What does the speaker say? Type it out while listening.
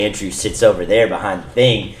Andrew sits over there behind the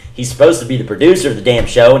thing. He's supposed to be the producer of the damn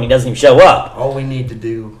show, and he doesn't even show up. All we need to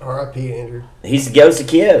do... R.I.P. Andrew. He's the ghost of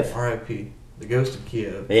Kiev. R.I.P. The ghost of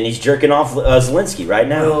Kiev. And he's jerking off Zelensky right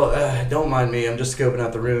now. Well, don't mind me. I'm just scoping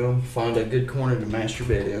out the room. Find a good corner to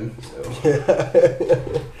masturbate in.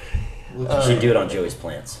 So. You should do it on Joey's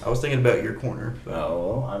plants. I was thinking about your corner.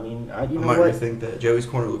 Oh, I mean, I might rethink that. Joey's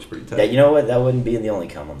corner looks pretty tight. Yeah, you know what? That wouldn't be the only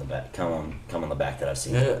cum on the back that I've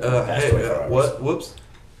seen. What? Whoops.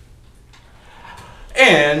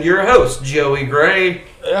 And your host, Joey Gray.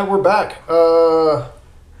 Yeah, we're back. All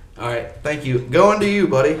right, thank you. Going to you,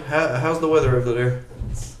 buddy. How's the weather over there?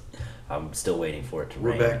 I'm still waiting for it to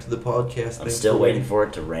rain. We're back to the podcast. I'm still waiting for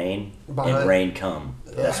it to rain and rain come.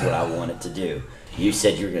 That's what I want it to do. You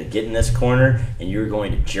said you were going to get in this corner and you were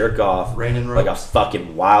going to jerk off like a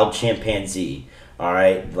fucking wild chimpanzee. All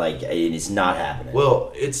right? Like, it's not happening.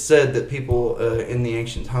 Well, it's said that people in the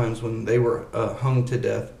ancient times when they were hung to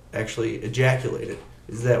death actually ejaculated.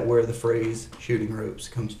 Is that where the phrase shooting ropes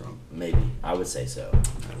comes from? Maybe. I would say so.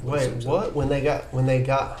 Wait, what? When they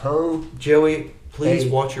got hung? Joey, please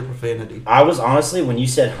watch your profanity. I was honestly, when you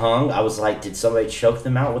said hung, I was like, did somebody choke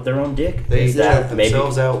them out with their own dick? They choked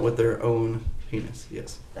themselves out with their own penis,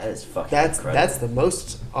 yes. That is fucking incredible. That's the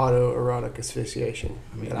most autoerotic asphyxiation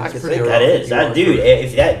that I could think of. That is. Dude,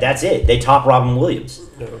 if that's it. They top Robin Williams.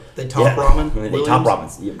 No. They top Robin Williams? They top Robin.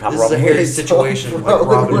 This is a hairy situation like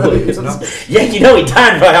Robin Williams. No? Yeah, you know he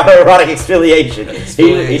died by autoerotic exfoliation.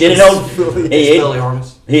 He did his own...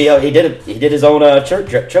 He did his own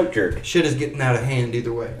choke jerk. Shit is getting out of hand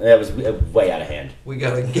either way. That was way out of hand. We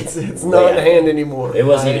gotta get... It's not in the hand anymore. It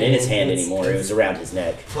wasn't even in his hand anymore. It was around his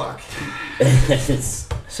neck. Fuck.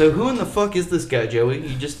 So who in the fuck is this guy, Joey?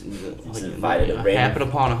 You just happen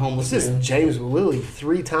upon a homeless This is James Lilley,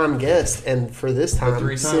 3-time guest, and for this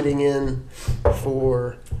time sitting in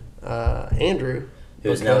for Andrew.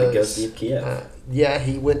 Who is now the ghost of Kiev. Yeah,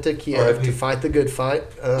 he went to Kiev to fight the good fight.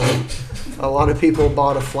 A lot of people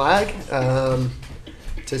bought a flag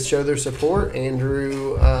to show their support.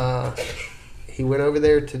 Andrew, he went over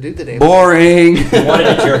there to do the damn boring. He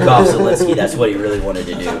wanted to jerk off Zelensky. That's what he really wanted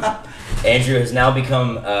to do. Andrew has now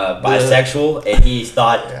become bisexual, and he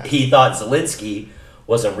thought Zelensky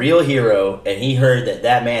was a real hero, and he heard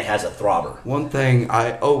that man has a throbber. One thing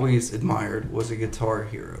I always admired was a guitar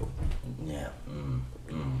hero. Yeah,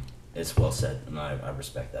 it's well said, and I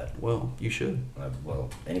respect that. Well, you should. Well,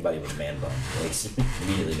 anybody with a man bun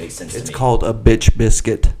immediately makes sense to me. It's called a bitch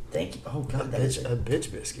biscuit. Thank you. Oh, God, a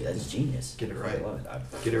bitch biscuit. That's genius. Get it right.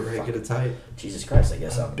 Get it right, get it tight. Jesus Christ, I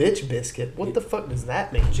guess I'm... Bitch biscuit? What the fuck does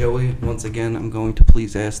that mean? Joey, once again, I'm going to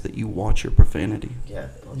please ask that you watch your profanity. Yeah.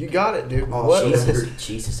 You got it, dude. Oh,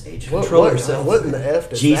 Jesus H. Control yourself. What in the F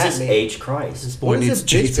does Jesus that mean? H. Christ. This boy needs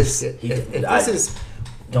Jesus.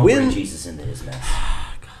 Don't bring Jesus into his mess.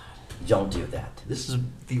 Don't do that. This is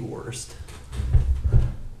the worst.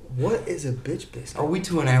 What is a bitch biscuit? Are we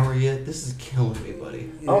to an hour yet? This is killing me,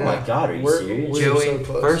 buddy. Yeah. Oh my God, are you serious? Joey,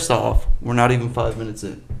 first off, we're not even 5 minutes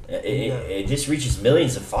in. It just reaches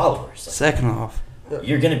millions of followers. Second off,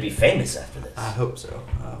 you're going to be famous after this. I hope so.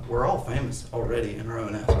 We're all famous already in our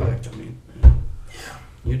own aspect. I mean,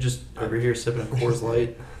 you're just over here sipping a Coors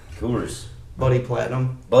Light. Coors. Buddy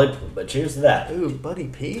Platinum. But cheers to that. Ooh, Buddy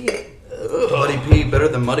P. Buddy P, better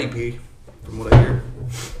than Muddy P, from what I hear.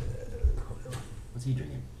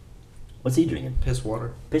 What's he drinking? Piss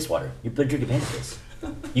water. Piss water. You're drinking man piss.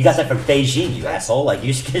 You got that from Beijing, you asshole. Like,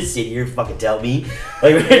 you're just gonna sit here and fucking tell me?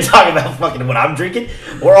 Like, we're gonna talk about fucking what I'm drinking?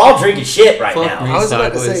 We're all drinking shit right now. I was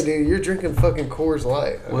about to say, dude, you're drinking fucking Coors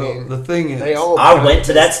Light. I mean, the thing is, I went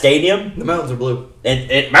to that stadium. The mountains are blue.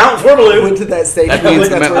 And mountains were blue. I went to that stadium. That means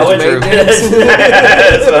the mountains are blue.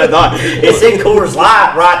 That's what I thought. It's in Coors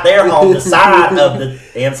Light right there on the side of the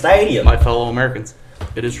damn stadium. My fellow Americans,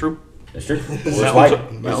 it is true. It's true.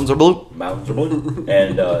 Mountains are blue. Mountains are blue.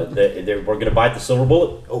 And we're going to bite the silver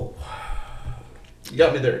bullet. Oh. You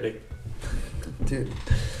got me there, Dick. Dude,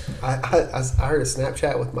 I heard a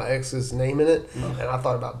Snapchat with my ex's name in it, and I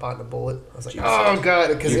thought about biting a bullet. I was like, oh, God,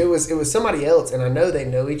 because it was somebody else, and I know they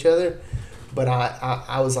know each other, but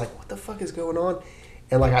I was like, what the fuck is going on?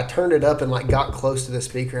 And like I turned it up and like got close to the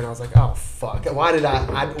speaker, and I was like, oh, fuck. Why did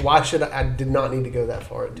not need to go that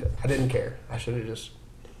far into it. I didn't care. I should have just...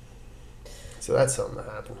 So that's something that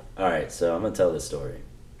happened. All right, so I'm going to tell this story.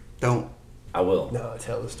 Don't. I will. No,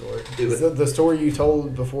 tell the story. Do it. The story you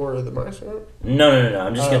told before the mic show? No.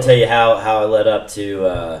 I'm just going to tell you how I led up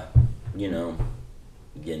to,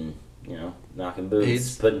 getting, knocking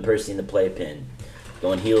boots, putting Percy in the playpen,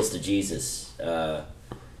 going heels to Jesus,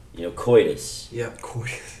 coitus. Yeah,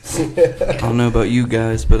 coitus. I don't know about you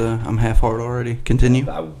guys, but I'm half hard already. Continue.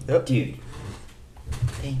 Dude.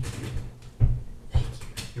 Thank you.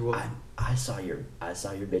 You're welcome. I saw your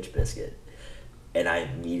bitch biscuit, and I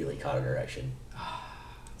immediately caught an erection.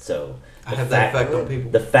 So I have that effect on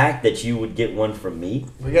people. The fact that you would get one from me,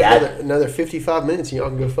 we got another 55 minutes, and y'all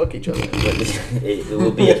can go fuck each other. it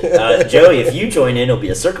will be Joey. If you join in, it'll be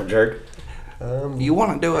a circle jerk. You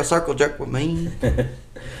want to do a circle jerk with me,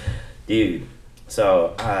 dude?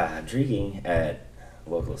 So I'm drinking at a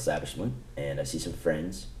local establishment, and I see some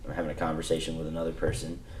friends. I'm having a conversation with another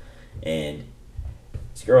person, and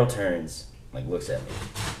this girl turns, like, looks at me,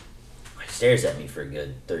 like, stares at me for a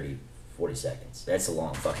good 30, 40 seconds. That's a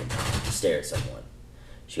long fucking time to stare at someone.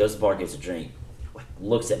 She goes to the bar, gets a drink, like,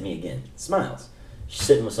 looks at me again, smiles. She's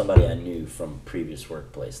sitting with somebody I knew from previous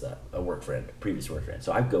workplace, previous work friend.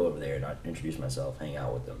 So I go over there and I introduce myself, hang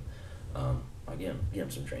out with them. I get him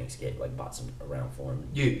some drinks, bought some around for him.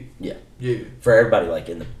 Yeah. For everybody, like,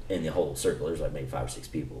 in the whole circle, there's like maybe 5 or 6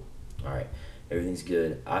 people. All right, everything's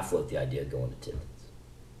good. I float the idea of going to Tiffany's.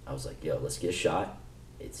 I was like, yo, let's get a shot.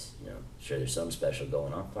 It's, sure there's something special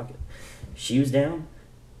going on. Fuck it. She was down.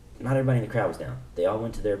 Not everybody in the crowd was down. They all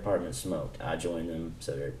went to their apartment and smoked. I joined them,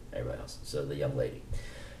 so did everybody else. So the young lady.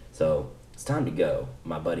 So it's time to go.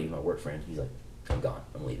 My buddy, my work friend, he's like, I'm gone.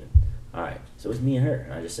 I'm leaving. All right. So it was me and her.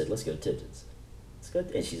 And I just said, let's go to Tipton's. Let's go.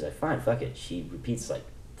 And she's like, fine, fuck it. She repeats like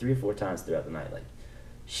 3 or 4 times throughout the night. Like,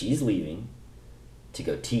 she's leaving to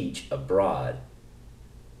go teach abroad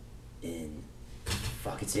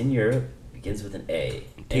it's in Europe. Begins with an A.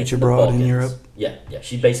 Teach abroad in Europe? Yeah.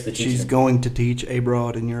 She basically teaches. She's going to teach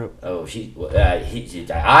abroad in Europe. Oh,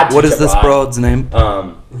 what is this broad's name?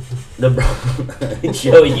 Joey,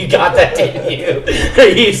 you got that, didn't you?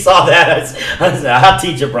 You saw that. I'll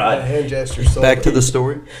teach abroad. Hand gesture. Back to the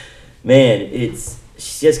story. Man, she's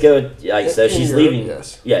just go like so. She's Europe, leaving.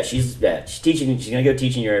 Yes. Yeah, she's teaching. She's gonna go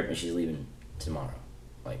teach in Europe, and she's leaving tomorrow.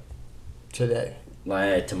 Like today.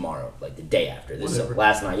 Like tomorrow, like the day after. This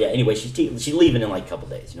last night. Yeah. Anyway, she's leaving in like a couple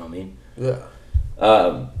days. You know what I mean? Yeah.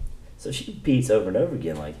 So she repeats over and over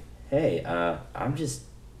again, like, "Hey, I'm just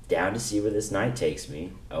down to see where this night takes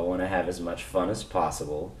me. I want to have as much fun as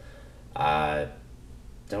possible. I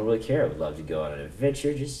don't really care. I would love to go on an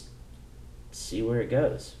adventure. Just see where it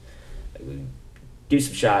goes. Like, we do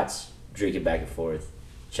some shots, drink it back and forth,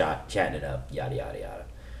 chatting it up, yada yada yada.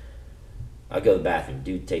 I go to the bathroom.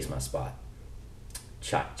 Dude takes my spot.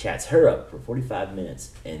 Chats her up for 45 minutes,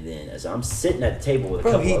 and then as I'm sitting at the table with a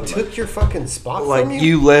couple of them, he took your fucking spot from you? Like,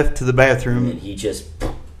 you left to the bathroom. And he just...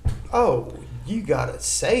 Oh, you gotta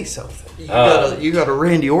say something. You gotta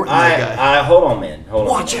Randy Orton that guy. Hold on, man.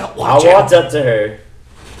 Watch out. I walked up to her.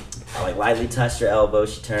 I, like, lightly touched her elbow.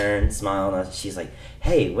 She turned, smiled, and she's like,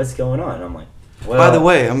 hey, what's going on? And I'm like, well... By the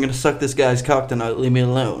way, I'm gonna suck this guy's cock tonight. Leave me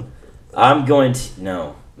alone. I'm going to...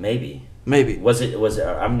 No, maybe. Was it?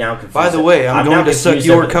 I'm now confused. By the way, I'm going to suck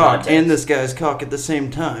your cock and this guy's cock at the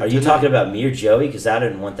same time. Are you talking about me or Joey? Because I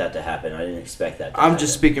didn't want that to happen. I didn't expect that to happen.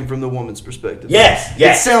 Just speaking from the woman's perspective. Yes.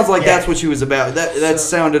 It sounds like that's what she was about. That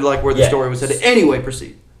sounded like where the story was headed. Anyway,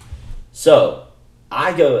 proceed. So,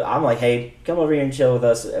 I'm like, hey, come over here and chill with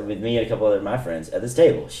us, with me and a couple other of my friends at this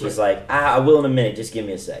table. She's like, I will in a minute. Just give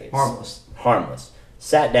me a second. Harmless.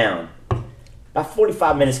 Sat down. About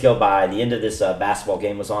 45 minutes go by. The end of this basketball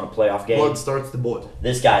game was on, a playoff game. Blood starts to boil.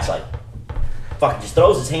 This guy's like, fucking just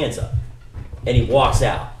throws his hands up. And he walks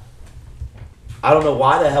out. I don't know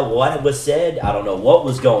why the hell what was said. I don't know what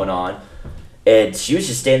was going on. And she was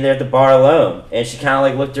just standing there at the bar alone. And she kind of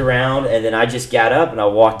like looked around. And then I just got up and I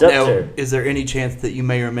walked up to her. Is there any chance that you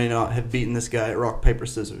may or may not have beaten this guy at rock, paper,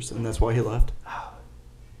 scissors? And that's why he left?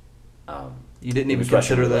 You didn't even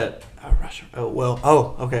consider that. Russia. Oh, well.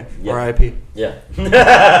 Oh, okay. Yep. R.I.P. Yeah.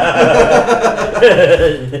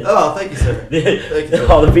 Oh, thank you, sir. The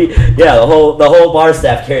whole bar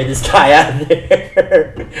staff carried this guy out of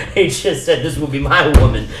there. He just said, this will be my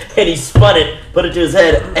woman. And he spun it, put it to his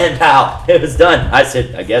head, and pow, it was done. I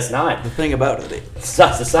said, I guess not. The thing about it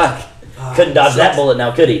sucks to suck. Couldn't dodge that bullet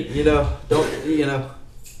now, could he?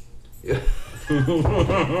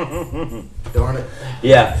 Darn it.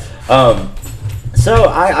 Yeah. So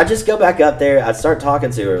I just go back up there. I start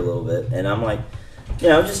talking to her a little bit, and I'm like,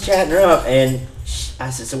 just chatting her up. And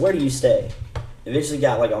I said, so where do you stay? Eventually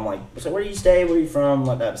I'm like, so where do you stay? Where are you from?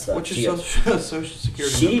 Like that stuff. What's your social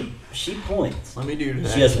security number? She points. Let me do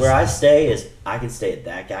that. She goes, where I stay is, I can stay at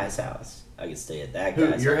that guy's house. I can stay at that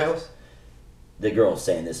guy's house. Your house? The girl's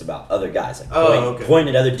saying this about other guys. Like okay.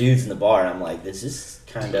 Pointing at other dudes in the bar, and I'm like, this is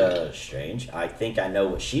kind of strange. I think I know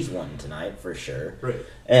what she's wanting tonight for sure. Right.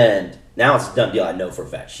 And now it's a done deal. I know for a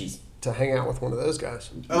fact she's to hang out with one of those guys.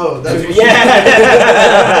 Oh, that's what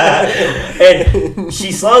And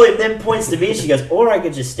she slowly then points to me. She goes, or I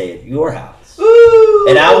could just stay at your house. Ooh.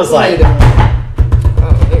 And I was like,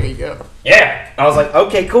 oh, there you go. Yeah. I was like,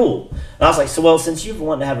 okay, cool. And I was like, so, well, since you've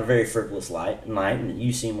wanted to have a very frivolous night, and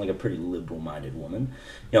you seem like a pretty liberal-minded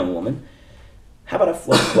young woman, how about I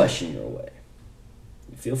float a question your way?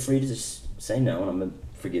 Feel free to just say no, and I'm going to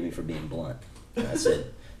forgive me for being blunt. And I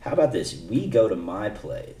said, how about this? We go to my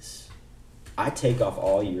place. I take off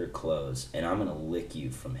all your clothes, and I'm going to lick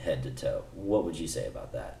you from head to toe. What would you say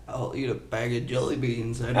about that? I'll eat a bag of jelly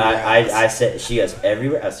beans. I said, she goes,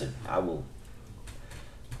 everywhere? I said, I will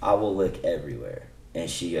lick everywhere. And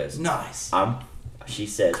she goes, nice. She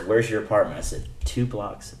says, where's your apartment? I said, 2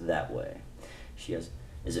 blocks that way. She goes,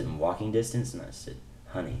 is it in walking distance? And I said,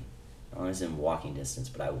 honey, not only is it in walking distance,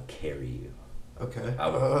 but I will carry you. Okay. I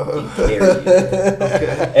will carry you.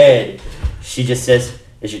 Okay. And she just says,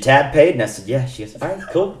 is your tab paid? And I said, yeah. She goes, all right,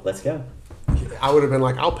 cool, let's go. I would have been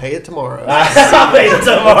like, I'll pay it tomorrow. I'll pay it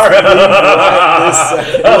tomorrow.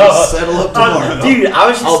 Settle up tomorrow. Dude,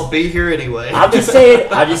 I'll be here anyway. I'm just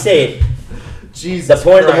saying. Jesus the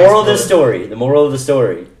moral of the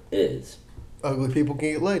story is ugly people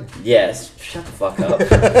can get laid. Yes. Shut the fuck up.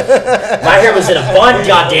 My hair was in a bun,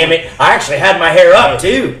 goddammit. I actually had my hair up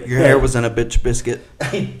too. Your hair was in a bitch biscuit.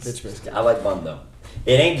 Bitch biscuit. I like bun though.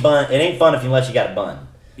 It ain't fun unless you got a bun.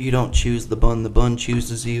 You don't choose the bun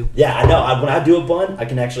chooses you. Yeah, I know. When I do a bun, I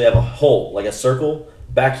can actually have a hole, like a circle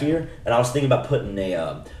back here, and I was thinking about putting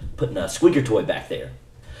a squeaker toy back there.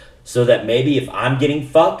 So that maybe if I'm getting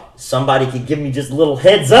fucked, somebody could give me just a little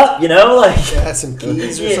heads up, like yeah, some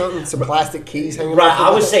keys or something, some plastic keys hanging. Right,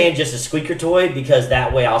 I was saying just a squeaker toy because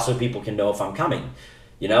that way also people can know if I'm coming,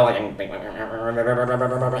 like, and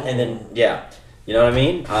then you know what I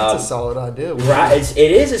mean. That's a solid idea. Right,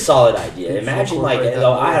 it is a solid idea. Imagine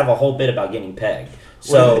I have a whole bit about getting pegged.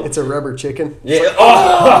 So it's a rubber chicken. Yeah.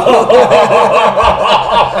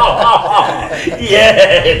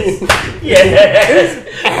 Yes.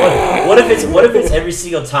 What if it's every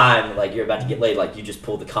single time you're about to get laid, you just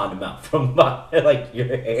pull the condom out from your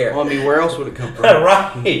hair? Well, I mean, where else would it come from?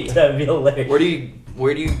 Right. That'd be hilarious.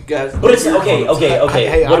 Where do you guys? But it's okay.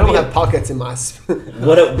 Hey, I don't have pockets in my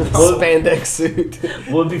spandex suit.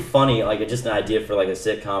 What would be funny, just an idea for a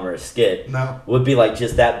sitcom or a skit? No. Would be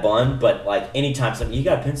just that bun, but anytime you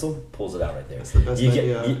got a pencil, pulls it out right there. That's the best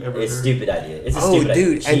idea I've ever heard. It's a stupid idea. It's a stupid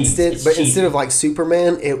idea. Instead of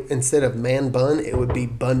Superman, instead of man bun, it would be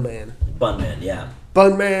bun man. Bun man, yeah.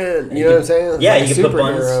 Bun man, you know what I'm saying? Yeah, you can put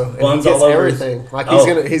buns all over everything.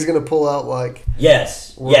 He's gonna pull out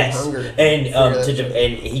yes, hunger and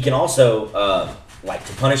and he can also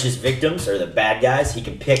to punish his victims or the bad guys, he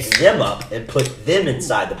can pick them up and put them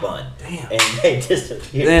inside the bun. Damn. And they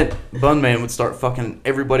disappear. Then Bun Man would start fucking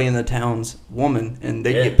everybody in the town's woman, and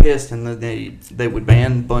they'd get pissed, and then they would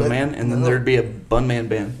ban Bun Man, and then there'd be a Bun Man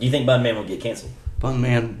ban. You think Bun Man would get canceled? Bun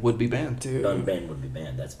Man would be banned. Dude. Bun Man would be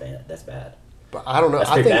banned. That's bad. That's bad. But I don't know.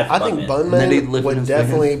 I think Bun Man would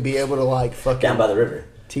definitely be able to fucking down by the river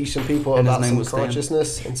teach some people about some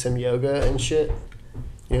consciousness and some yoga and shit.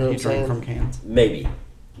 You know what I'm saying? From cans. Maybe.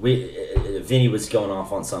 Vinny was going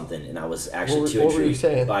off on something, and I was actually too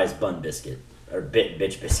intrigued by his bun biscuit or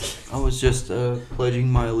bitch biscuit. I was just pledging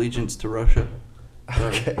my allegiance to Russia.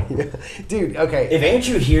 Okay, yeah. Dude. Okay. If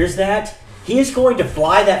Andrew hears that, he is going to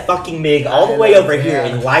fly that fucking MiG all the way over here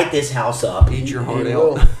and light this house up. Eat your heart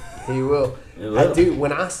out. He will. Dude,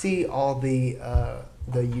 when I see all the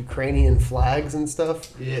Ukrainian flags and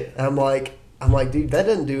stuff, I'm like, dude, that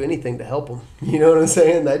doesn't do anything to help them. You know what I'm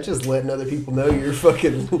saying? That's just letting other people know you're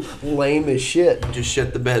fucking lame as shit. Just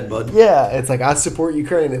shit the bed, bud. Yeah, it's like, I support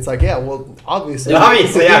Ukraine. It's like, yeah, well, obviously. I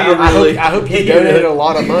hope you donated a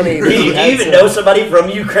lot of money. Do you even know somebody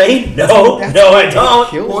from Ukraine? No, I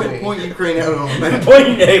don't. Point Ukraine out on the map.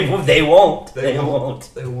 They won't. They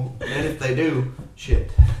won't. And if they do,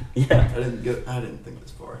 shit. Yeah. I didn't think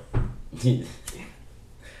this far.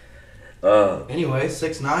 Anyway,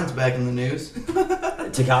 6ix9ine's back in the news.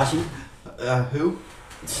 Tekashi? Who?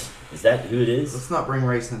 Is that who it is? Let's not bring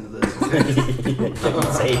race into this.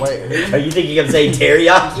 Are you thinking of saying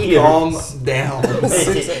teriyaki? Calm down.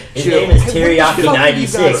 His name is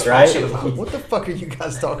Teriyaki96, right? What the fuck are you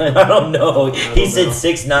guys talking about? I don't know. He said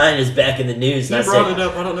 6ix9ine is back in the news. He brought it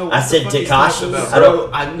up. I don't know what I said Tekashi.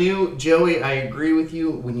 I knew, Joey, I agree with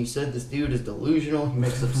you when you said this dude is delusional. He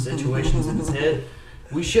makes up situations in his head.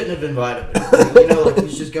 We shouldn't have invited him.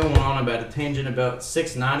 He's just going on about a tangent about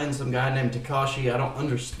 6ix9ine and some guy named Tekashi. I don't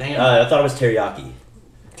understand. I thought it was teriyaki.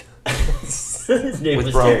 His name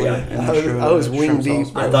was teriyaki. I was wing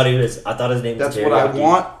deep. I thought his name was teriyaki. That's what I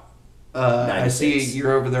want. I see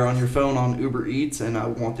you're over there on your phone on Uber Eats, and I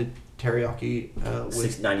wanted teriyaki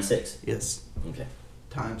with 96. Yes. Okay.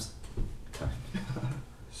 Times.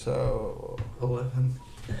 So 11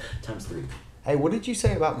 times 3. Hey, what did you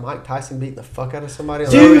say about Mike Tyson beating the fuck out of somebody?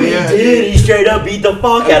 Dude, he did. He straight up beat the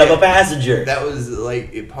fuck out of a passenger. That was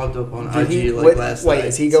like, it popped up on IG last night. Wait,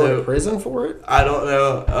 is he going to prison for it? I don't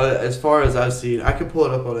know. As far as I've seen, I could pull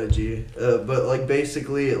it up on IG. But like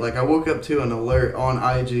basically, like I woke up to an alert on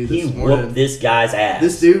IG this morning. He whooped this guy's ass.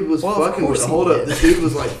 This dude was fucking with. Hold up, this dude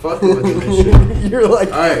was like fucking with him and shit. You're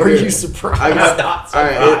like, are you surprised? I'm not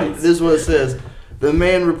surprised. All right, this is what it says. The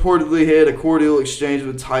man reportedly had a cordial exchange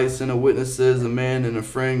with Tyson. A witness says the man and a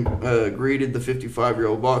friend greeted the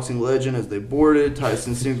 55-year-old boxing legend as they boarded.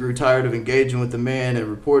 Tyson soon grew tired of engaging with the man and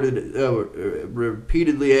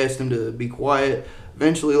repeatedly asked him to be quiet.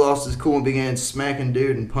 Eventually lost his cool and began smacking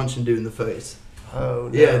dude and punching dude in the face. Oh,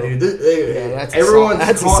 no. Yeah, dude. Everyone's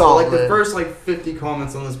assault, the first 50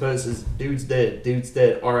 comments on this post is dude's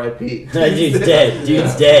dead, R.I.P. Dude's dead.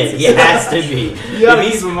 He has to be. You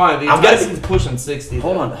gotta keep in mind, dude. Tyson's pushing 60.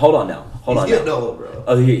 Hold on now. He's getting old, bro.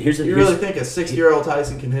 Oh, here's you really think a 60-year-old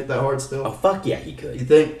Tyson can hit that hard still? Oh, fuck yeah, he could. You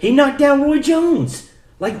think? He knocked down Roy Jones.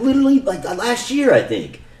 Literally, last year, I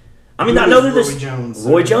think. I mean, I know that there's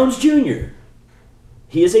Roy Jones Jr.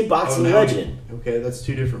 He is a boxing legend. Okay, that's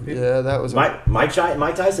two different people. Yeah, that was Mike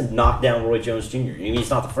Tyson knocked down Roy Jones Jr. I mean, it's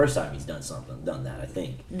not the first time he's done that. I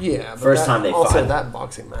think. Yeah, first time they also fought. that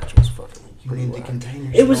boxing match was fucking. You need to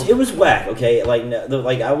contain yourself. It was whack. Okay,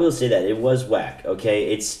 I will say that it was whack.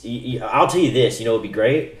 Okay, I'll tell you this. You know, it'd be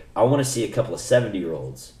great. I want to see a couple of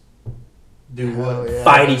 70-year-olds. Do what? Yeah.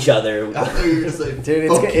 Fight each other. I thought you were going to say,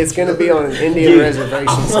 dude, it's going to be on an Indian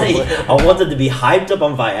reservation somewhere. I want them to be hyped up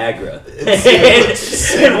on Viagra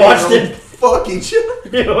and watch them fuck each other.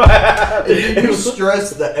 And you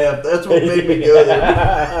stress the F. That's what made me go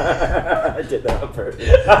there. I did that on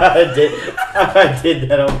purpose. I did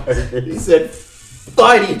that on purpose. He said,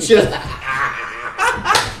 fight each other.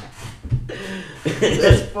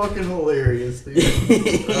 That's fucking hilarious, dude.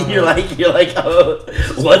 You're like, oh,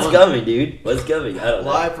 what's coming, dude? What's coming? I don't know.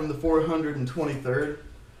 Live from the 423rd.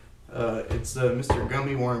 It's Mr.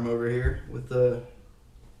 Gummy Worm over here with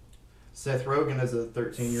Seth Rogen as a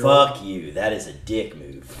 13-year-old. Fuck you. That is a dick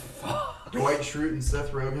move. Dwight Schrute and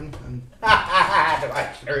Seth Rogen. And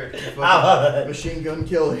Dwight Schrute. Machine Gun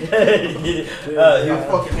Kelly. You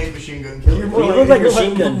fucking hate Machine Gun Kelly. You look like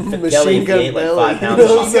Machine Gun Kelly if you ate like 5 pounds.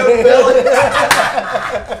 Machine Gun Belly.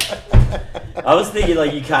 I was thinking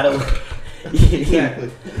you kind of... Exactly.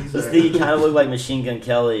 This thing kind of looked like Machine Gun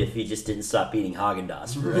Kelly if he just didn't stop eating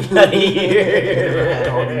Haagen-Dazs for a year. I had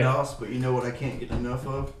Haagen-Dazs, but you know what I can't get enough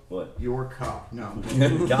of? What? Your cock. No.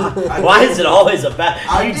 God. Why is it always about...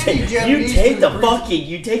 You take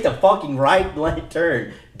the fucking right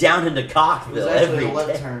turn down into Cockville it was actually every a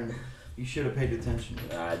left day. turn. You should have paid attention.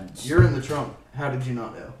 You're in the trunk. How did you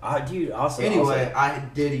not know? Dude, also... Anyway, I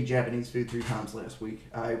did eat Japanese food 3 times last week.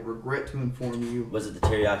 I regret to inform you. Was it the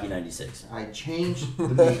teriyaki 96? I changed the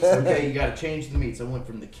meats. Okay, you gotta change the meats. I went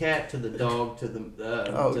from the cat to the dog to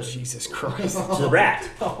the... Jesus Christ. To the rat.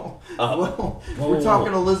 Well, we're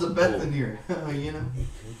talking Elizabethan here. You know? It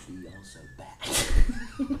could be also bad.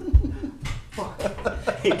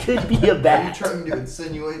 It could be a bat. Are you trying to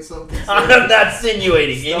insinuate something? I'm not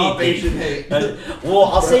insinuating Stop anything. Asian hate. Well,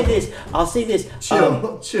 I'll say this.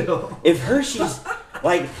 Chill. If Hershey's,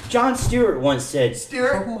 like Jon Stewart once said.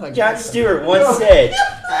 Stewart? Oh my God. Jon Stewart once said.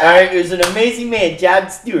 Alright, it was an amazing man, Jon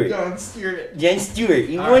Stewart. Jon Stewart.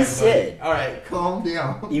 He once said. Alright, calm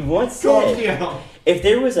down. He once said. If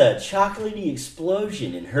there was a chocolatey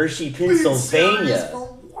explosion in Hershey, Pennsylvania.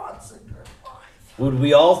 Would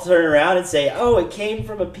we all turn around and say, "Oh, it came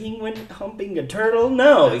from a penguin humping a turtle"?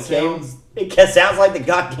 No, it sounds like the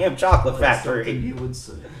goddamn chocolate factory. You would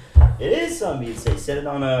say. It is something you'd say. Said it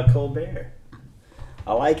on a Colbert.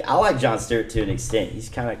 I like Jon Stewart to an extent. He's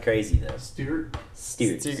kind of crazy though. Stewart.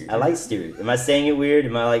 I like Stewart. Am I saying it weird?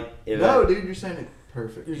 Am I like? No, dude, you're saying it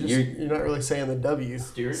perfect. You're not really saying the W.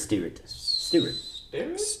 Stewart.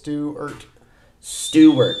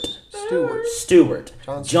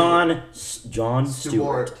 John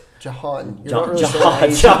Stewart. Jahan. John.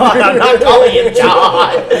 I'm not calling him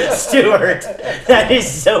John Stewart. That is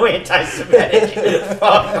so anti-Semitic.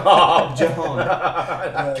 Fuck off. Jahan.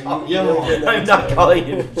 I'm not calling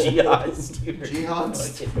him Jihan Stewart. Jihan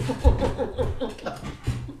Stewart.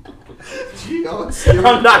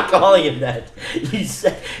 I'm not calling him that. You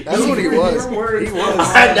said that's what he was. Your words. He was.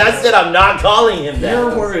 I said I'm not calling him that.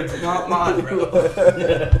 Your words, not mine, bro.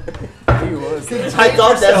 He was. was that? I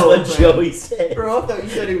thought that's what Joey said. Bro, I thought you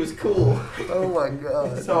said he was cool. Oh my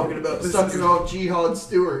god. He's talking about sucking off Jihad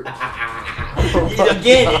Stewart.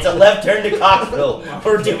 Again, it's a left turn to Coxville.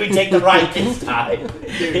 Or did we take the right this time?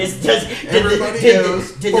 Everybody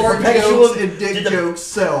knows fart jokes and dick jokes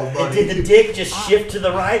sell, buddy. Did the dick just shift to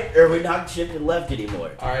the right, or are we not shifting left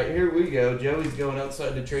anymore? Alright, here we go. Joey's going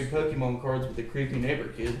outside to trade Pokemon cards with the creepy neighbor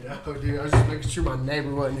kid. Oh, dude, I was just making sure my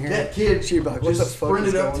neighbor wasn't here. That kid She'd be like, what the just fuck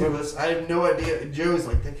sprinted is up going to on? us. I have no idea. Joey's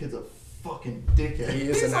like, that kid's a fucking dickhead. He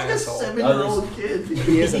is He's an like asshole. a 7-year-old kid.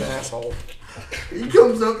 He is an asshole. He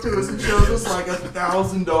comes up to us and shows us like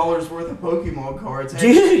 $1,000 worth of Pokemon cards.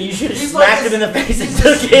 Dude, you should have smacked him in the face and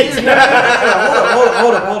took it.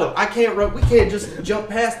 Hold up. We can't just jump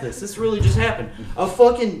past this. This really just happened. A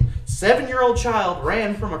fucking 7-year-old child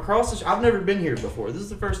ran from across the... I've never been here before. This is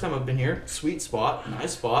the first time I've been here. Sweet spot.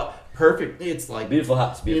 Nice spot. Perfect. It's like... Beautiful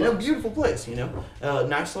house. Beautiful place,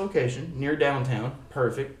 nice location. Near downtown.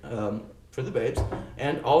 Perfect. For the babes.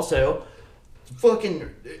 And also... fucking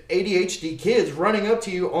ADHD kids running up to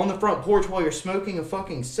you on the front porch while you're smoking a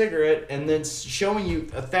fucking cigarette and then showing you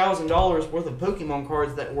 $1,000 worth of Pokemon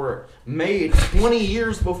cards that were made 20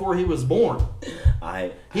 years before he was born.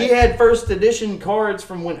 He had first edition cards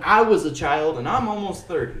from when I was a child, and I'm almost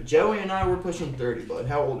 30. Joey and I were pushing 30, bud.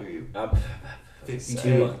 How old are you? 52.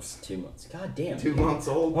 2 months. God damn. 2 months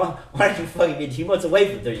old. Why are you fucking be 2 months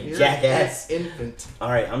away from 30, you jackass? An infant. All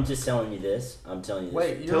right, I'm just telling you this.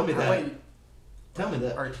 Wait, Tell me that. Tell me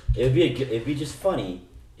that. It'd be just funny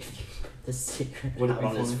if you put the cigarette out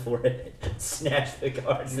on his forehead, snatched the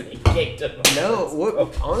cards, and he kicked him.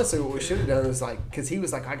 No, honestly, what we should have done is like, because he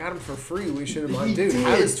was like, I got them for free. We should have like, dude,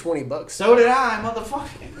 I was $20. So did I,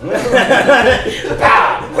 motherfucker.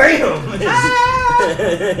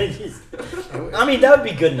 I mean, that would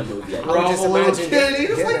be good in a movie. I would just imagine he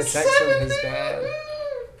was like a text from his dad.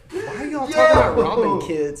 Why are y'all talking about robbing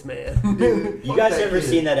kids, man? Dude, you guys ever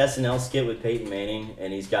seen that SNL skit with Peyton Manning,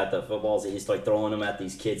 and he's got the footballs, and he's like throwing them at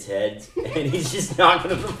these kids' heads, and he's just knocking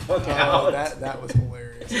them the fuck out? That was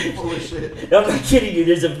hilarious. Holy shit. I'm not kidding you,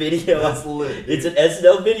 there's a video. That's lit. It's an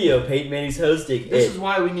SNL video Peyton Manning's hosting. This is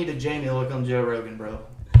why we need a Jamie look on Joe Rogan, bro.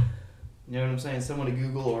 You know what I'm saying? Someone to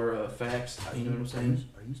Google our facts. You know what I'm saying?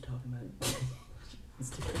 Are you talking about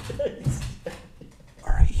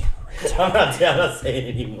Alright. I'm not saying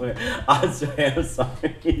it anymore. I'm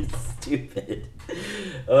sorry. It's stupid.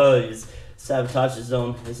 Oh, he just sabotaged his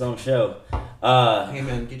own show. Hey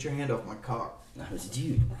man, get your hand off my cock.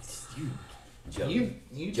 Dude, Joe,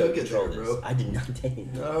 you took it there, bro. I did not take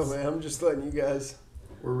it. No, man, I'm just letting you guys.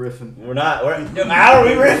 We're riffing. How are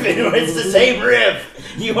we riffing? It's the same riff.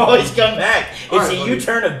 You always come back. It's a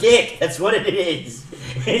U-turn of dick. That's what it is.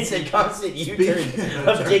 It's a constant U-turn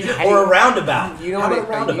of dick or a roundabout. You know what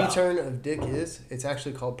a U-turn of dick is? It's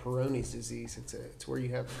actually called Peyronie's disease. It's where you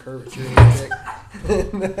have a curvature in your dick.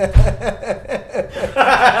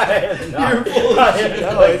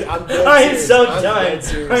 I am so done.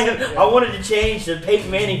 I wanted to change to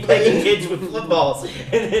Peyton Manning pegging kids with footballs,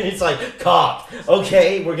 and then it's like cock.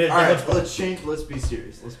 Okay, we're gonna. All right, let's change. Let's be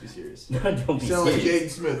serious. No, don't be sound serious. like Jaden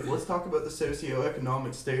Smith. Let's talk about the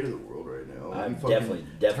socioeconomic state of the world right now. I'm definitely.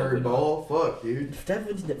 Turd ball. Fuck, dude.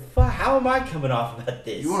 How am I coming off about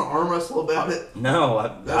this? You want to arm wrestle about it? No,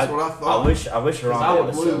 that's what I thought. I wish Ron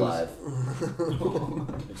was still alive.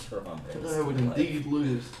 I would indeed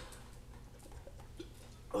lose.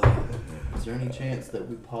 Is there any chance that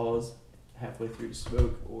we pause halfway through to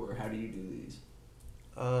smoke, or how do you do these?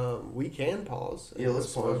 We can pause. Yeah,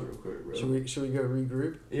 let's pause real quick, bro. Should we go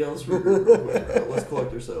regroup? Yeah, let's regroup real quick, bro. Let's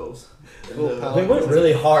collect ourselves. We went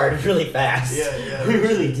really hard, really fast. Yeah. We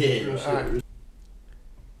really did. Right.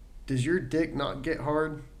 Does your dick not get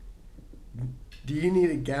hard? Do you need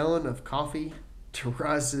a gallon of coffee to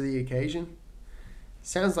rise to the occasion?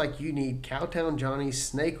 Sounds like you need Cowtown Johnny's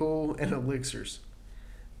snake oil and elixirs.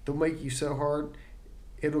 They'll make you so hard,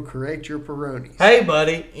 it'll correct your Peyronie's. Hey,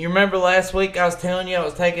 buddy. You remember last week I was telling you I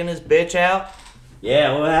was taking this bitch out?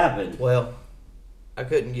 Yeah, what happened? Well, I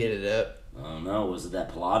couldn't get it up. Oh, no. Was it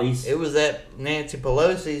that Pilates? It was at Nancy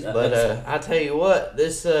Pelosi's, but I tell you what,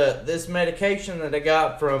 this medication that I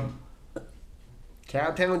got from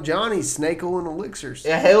Cowtown Johnny's snake oil and elixirs.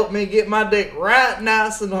 It helped me get my dick right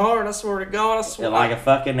nice and hard. I swear to God, I swear. Like a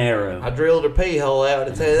fucking arrow. I drilled her pee hole out,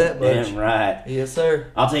 to tell you that much. Damn right. Yes, sir.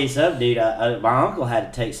 I'll tell you something, dude. My uncle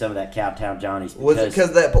had to take some of that Cowtown Johnny's. Was it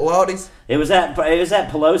because of that Pilates? It was that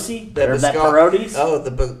Pelosi? That Peyronie's? Oh,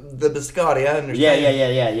 the biscotti, I understand.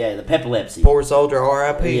 Yeah. The epilepsy. Poor soldier,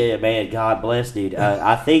 R.I.P. Yeah, man. God bless, dude.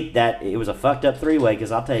 I think that it was a fucked up three-way,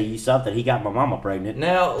 because I'll tell you something. He got my mama pregnant.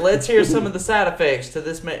 Now, let's hear some of the side effects to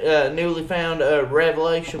this newly found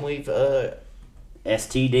revelation we've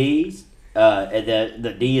STDs.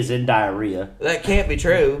 The D is in diarrhea. That can't be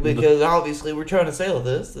true because obviously we're trying to sell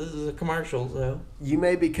this. This is a commercial, so. You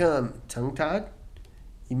may become tongue-tied.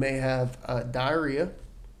 You may have diarrhea.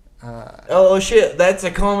 Oh shit! That's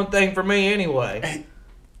a common thing for me anyway.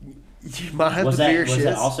 You might have Was the beer that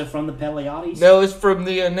shits. also from the Peleades? No, it's from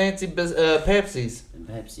the Nancy Pepsis.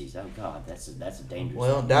 Pepsis. Oh god, that's a dangerous.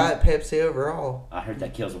 Well, one. Diet Pepsi overall. I heard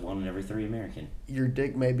that kills 1 in every 3 American. Your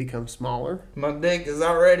dick may become smaller. My dick is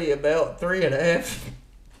already about 3.5.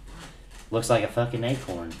 Looks like a fucking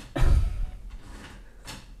acorn.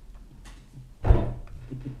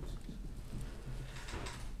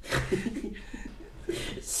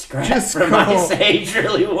 Scrap Just from call. Ice Age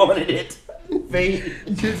really wanted it. Feet.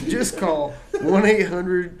 Just call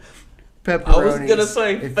 1-800 pepperonis. I was gonna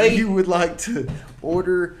say if feet. you would like to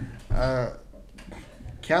order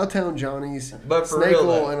Cowtown Johnny's, But for Snake real, Oil,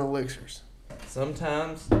 though. and Elixirs.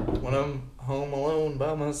 Sometimes when I'm home alone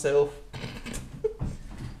by myself,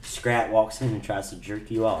 Scrat walks in and tries to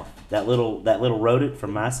jerk you off. That little rodent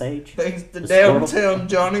from Ice Age. thanks to The squirrel. downtown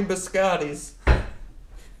Johnny Biscotti's.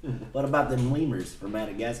 What about them lemurs from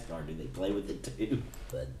Madagascar? Do they play with it too?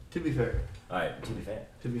 But To be fair. all right, to be fair.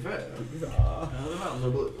 They're not in the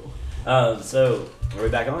blue. So are we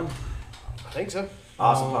back on? I think so.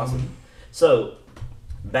 Awesome. So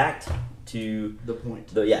back to The point.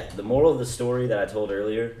 the moral of the story that I told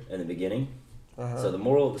earlier in the beginning. Uh-huh. So the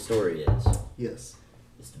moral of the story Yes.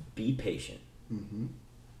 is to be patient. Mm-hmm.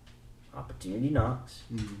 Opportunity knocks.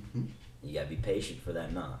 Mm-hmm. You gotta be patient for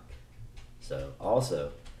that knock. So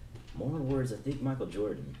also, more words, I think Michael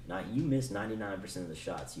Jordan. You miss 99% of the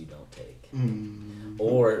shots you don't take. Mm-hmm.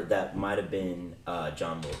 Or that might have been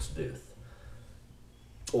John Wilkes Booth.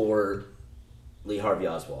 Or Lee Harvey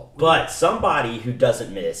Oswald. But somebody who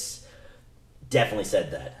doesn't miss definitely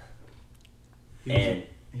said that.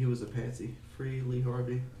 He was a patsy. Free Lee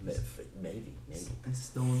Harvey. Maybe. He's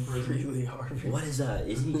still in prison. Really hard. What is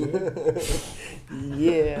is he dead?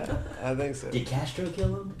 Yeah, I think so. Did Castro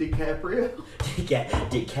kill him? DiCaprio.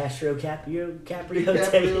 Did Castro Caprio take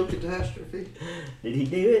DiCaprio it? catastrophe. Did he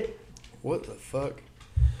do it? What the fuck?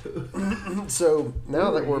 So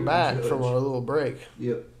now that we're back from our little break,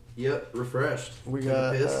 Yep. Refreshed. we Take a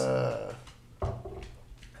got piss.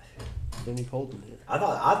 Vinny Polden here. I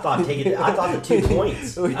thought the 2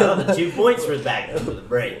 points. I thought the 2 points were back for the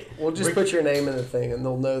break. Well, just put your name in the thing, and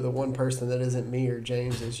they'll know the one person that isn't me or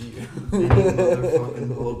James is you.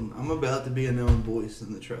 Motherfucking Polden. I'm about to be a known voice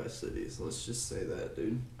in the Tri-Cities. Let's just say that,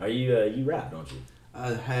 dude. Are you rap, don't you?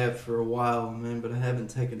 I have for a while, man, but I haven't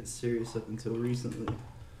taken it serious up until recently.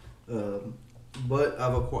 But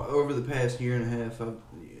I've over the past year and a half, I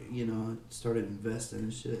started investing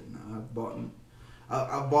in shit, and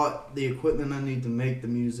I bought the equipment I need to make the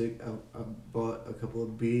music. I bought a couple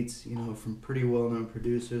of beats, from pretty well-known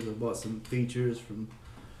producers. I bought some features from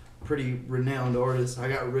pretty renowned artists. I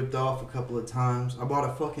got ripped off a couple of times. I bought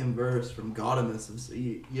a fucking verse from Godimus.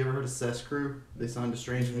 You ever heard of Cess Crew? They signed to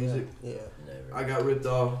Strange Music. Yeah. Never. I got ripped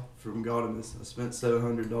off from Godimus. I spent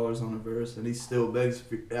 $700 on a verse, and he still begs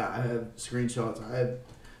for. I have screenshots. I have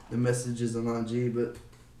the messages on IG, but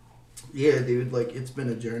yeah, dude, it's been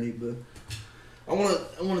a journey, but. I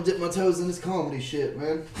wanna dip my toes in this comedy shit,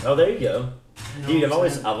 man. Oh, there you go, dude. I've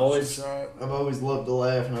always loved to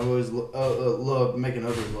laugh, and I've always loved making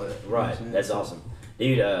others laugh. Right, that's awesome,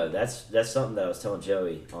 dude. That's something that I was telling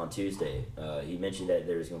Joey on Tuesday. He mentioned that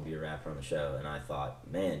there was gonna be a rapper on the show, and I thought,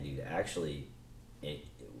 man, dude, actually,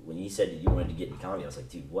 when you said that you wanted to get into comedy, I was like,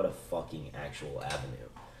 dude, what a fucking actual avenue,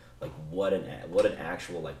 what an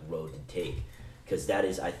actual road to take, because that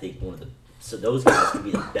is, I think, one of the. So those guys could be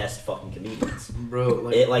the best fucking comedians. Bro,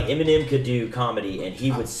 Eminem could do comedy and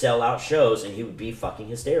he would sell out shows and he would be fucking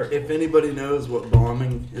hysterical. If anybody knows what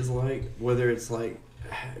bombing is like, whether it's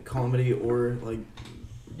comedy or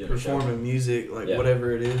performing music, whatever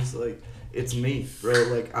it is, it's me,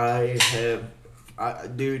 bro.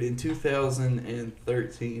 Dude, in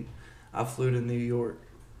 2013, I flew to New York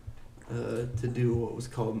to do what was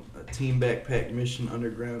called a Team Backpack Mission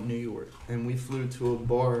Underground New York, and we flew to a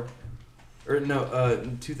bar.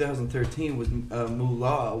 In 2013 was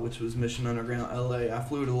Moolah, which was Mission Underground LA. I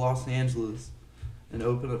flew to Los Angeles and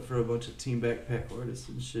opened up for a bunch of Team Backpack artists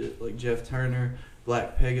and shit, like Jeff Turner,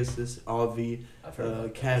 Black Pegasus, Avi,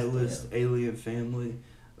 Catalyst, Alien Family,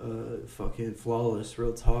 fucking Flawless,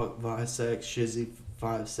 Real Talk, Visex, Shizzy,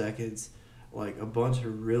 5 Seconds, a bunch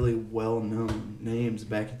of really well-known names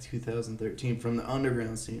back in 2013 from the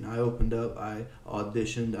underground scene. I opened up, I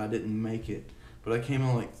auditioned, I didn't make it. But I came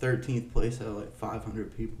in 13th place out of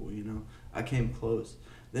 500 people, I came close.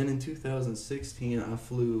 Then in 2016, I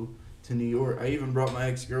flew to New York. I even brought my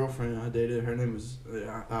ex-girlfriend I dated. Her name was,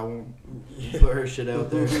 I won't put her shit out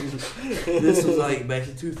there. This was like back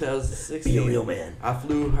in 2016. Be a real man. I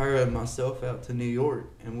flew her and myself out to New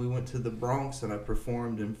York, and we went to the Bronx, and I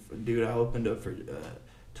performed. And dude, I opened up for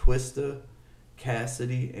Twista,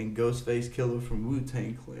 Cassidy, and Ghostface Killer from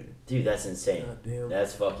Wu-Tang Clan. Dude, that's insane. God damn.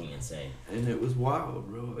 That's fucking insane. And it was wild,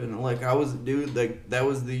 bro. And like I was, dude, like that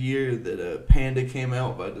was the year that Panda came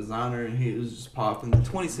out by Designer, and he was just popping. The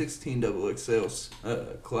 2016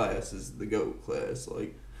 XXL class is the GOAT class.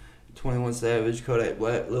 Like 21 Savage, Kodak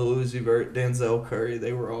Black, Lil Uzi Vert, Denzel Curry,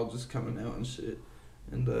 they were all just coming out and shit.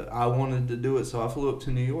 And I wanted to do it, so I flew up to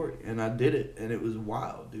New York, and I did it, and it was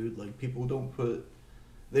wild, dude. Like people don't put.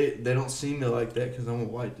 They don't see me like that because I'm a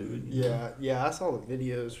white dude. Yeah, I saw the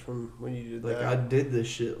videos from when you did like, that. I did this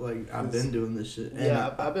shit. Like, I've been doing this shit. And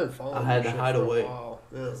Yeah, I've been following I had your to shit hide for a away. while.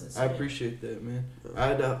 Yeah. I appreciate that, man. I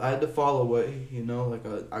had to fall away, you know. Like,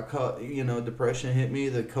 I caught, you know, depression hit me.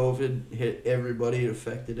 The COVID hit everybody. It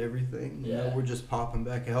affected everything. You know, we're just popping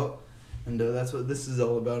back out. And that's what this is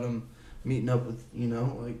all about. I'm meeting up with, you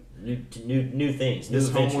know, like new things.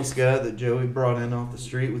 This new homeless guy that Joey brought in off the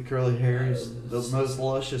street with curly hair is the most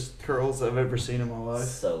luscious curls I've ever seen in my life.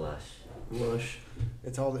 So lush. Lush.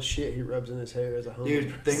 It's all the shit he rubs in his hair as a homeless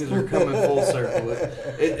Dude, things are coming full circle.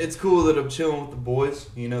 It's cool that I'm chilling with the boys.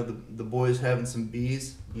 You know, the boys having some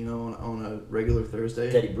bees, you know, on a regular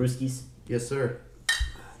Thursday. Teddy Brewskis. Yes, sir.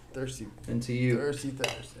 Thirsty. And to you. Thirsty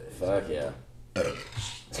Thursday. Fuck yeah.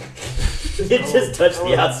 It just touched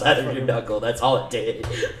the outside of your knuckle. That's all it did.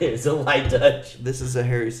 It was a light touch. This is a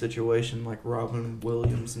hairy situation like Robin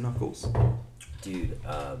Williams' knuckles. Dude,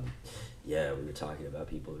 yeah, we were talking about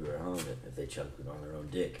people who are home if they chuck on their own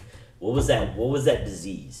dick. What was that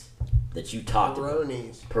disease that you talked about?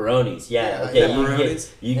 Peyronie's. Yeah, okay.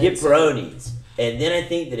 You get Peyronie's. And then I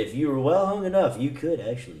think that if you were well hung enough, you could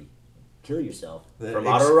actually kill yourself from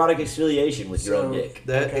autoerotic exfoliation with your own dick.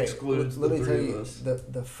 That excludes let the me three tell of us. you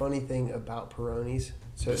the funny thing about Peyronie's.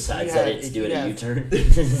 So besides that, it's doing a U-turn.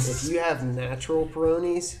 If you have natural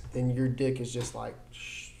Peyronie's, then your dick is just like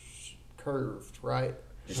curved, right?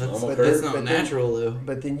 That's not natural though.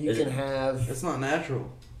 But then you can have. It's not natural.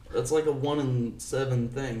 That's like a 1 in 7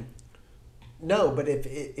 thing. No, but if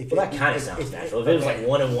that kind of sounds natural. If it was like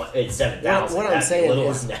 1 in 7,000, what I'm saying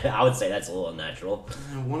is, I would say that's a little unnatural.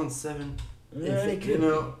 1 in 7. Yeah, You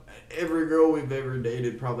know, every girl we've ever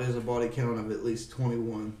dated probably has a body count of at least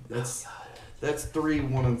 21. That's 3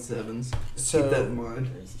 1 in 7s. So, keep that in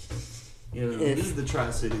mind. You know, this is the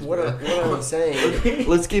Tri-Cities. What I'm saying.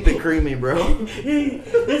 Let's keep it creamy, bro.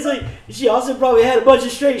 It's like she also probably had a bunch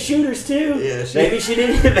of straight shooters too. Yeah, maybe she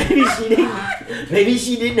didn't. Maybe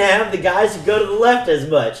she didn't have the guys who go to the left as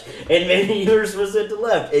much, and maybe yours was at the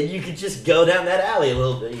left, and you could just go down that alley a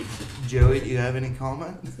little bit. Joey, do you have any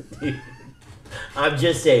comment? I'm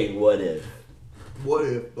just saying, what if? What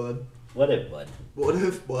if, bud? What if, bud? What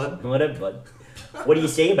if, bud? What if, bud? What do you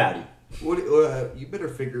say about it? You better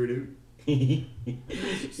figure it out. We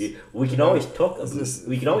can always talk about it.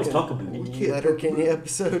 We can always talk about it. Letterkenny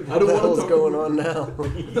episode. What the hell's going on now?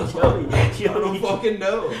 Joey, I don't fucking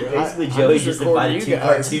know, bro. Basically, Joey just invited 2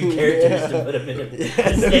 cartoon characters to put them in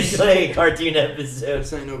it's like a cartoon episode.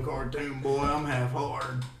 This ain't no cartoon, boy. I'm half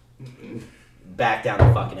hard. Back down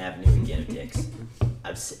the fucking avenue again, dicks.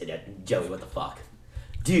 Joey, what the fuck?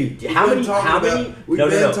 Dude, how many? We've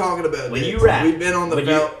been talking about when dicks. you rap. We've been on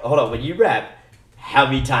the hold on, when you rap, how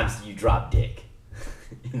many times do you drop dick?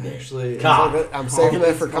 Actually, I'm saving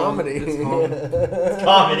that for comedy. It's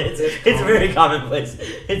common. It's very commonplace.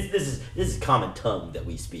 This is common tongue that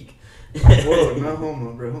we speak. Whoa, no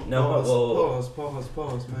homo, bro. No,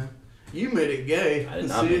 Pause, man. You made it gay. I did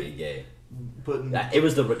not make it gay. It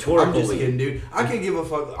was the rhetorical. I'm just kidding, dude. I can't give a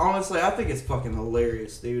fuck. Honestly, I think it's fucking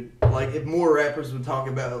hilarious, dude. Like, if more rappers would talk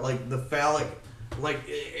about, like, the phallic... Like,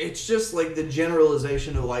 it's just, like, the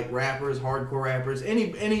generalization of, like, rappers, hardcore rappers.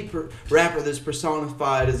 Any rapper that's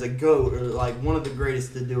personified as a GOAT or, like, one of the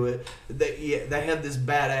greatest to do it, they have this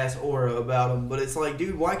badass aura about them. But it's like,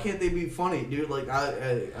 dude, why can't they be funny, dude? Like,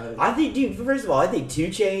 I think, dude, first of all, I think 2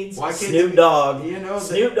 Chainz, Snoop Dogg, you know,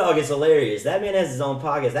 Snoop Dogg is hilarious. That man has his own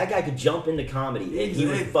podcast. That guy could jump into comedy and he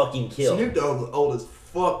would fucking kill. Snoop Dogg old as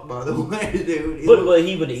fuck, by the way, dude. But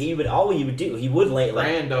all he would do, he would like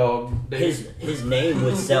Grand Dog. His name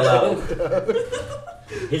would sell out.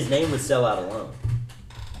 His name would sell out alone.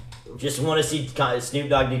 Just want to see Snoop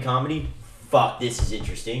Dogg do comedy? Fuck, this is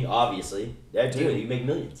interesting. Obviously, that dude, he make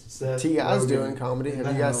millions. T.I.'s doing comedy. Have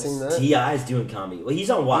you guys seen that? T.I.'s doing comedy. Well, he's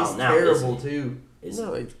on Wild Now. Terrible too.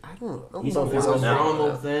 No, I don't he's know on if he's Wild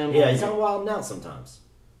on Now. Yeah, he's on Wild Now sometimes.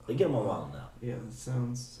 They get him on Wild Now. Yeah, that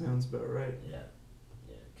sounds about right. Yeah.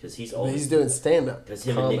 Because he's old. He's doing stand-up. Because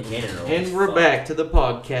him and Nick Cannon are old. And we're back to the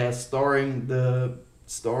podcast starring the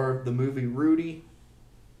star of the movie Rudy.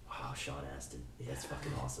 Oh, Sean Astin. That's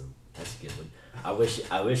fucking awesome. That's a good one. I wish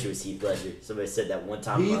it was Heath Ledger. Somebody said that one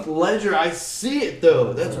time. Heath Ledger, I see it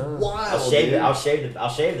though. That's wild. I'll shave it. I'll shave the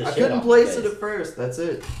I shit couldn't off place the it face. at first. That's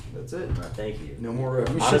it. Thank you. No more.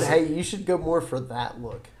 You should go more for that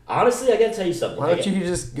look. Honestly, I gotta tell you something. Why don't you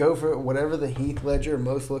just go for whatever the Heath Ledger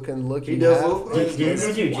most looking look He you does have? look.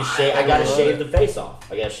 Dude, just shave. I gotta shave the face off.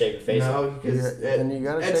 I gotta shave the face off. No, because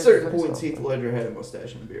at certain points, Heath Ledger had a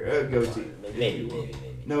mustache and a beard, goatee. Maybe.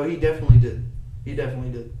 No, he definitely did.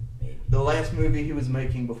 The last movie he was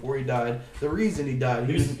making before he died, the reason he died,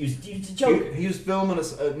 he was a Joker. He was filming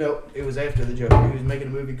no, it was after the Joker. He was making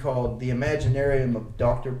a movie called The Imaginarium of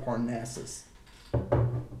Dr. Parnassus.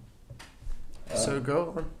 So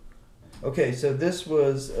go on. Okay, so this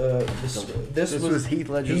was this was Heath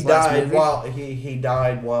Ledger's he last died movie? while he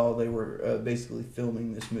died while they were basically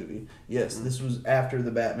filming this movie. Yes, this was after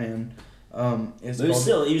the Batman. He was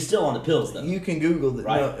still on the pills though. You can Google this.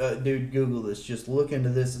 Right. No, dude, Google this. Just look into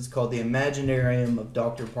this. It's called The Imaginarium of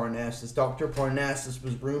Dr. Parnassus. Dr. Parnassus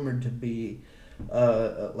was rumored to be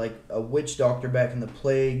like a witch doctor back in the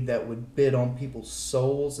plague that would bid on people's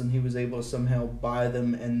souls, and he was able to somehow buy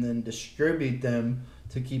them and then distribute them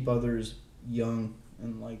to keep others young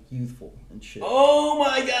and like youthful and shit. Oh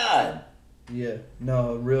my god! Yeah,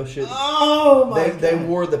 no, real shit. Oh my god! They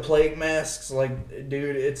wore the plague masks, like,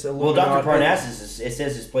 dude. It's a well, Dr. Parnassus it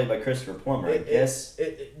says it's played by Christopher Plummer. Yes,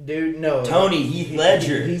 dude. No, Tony Heath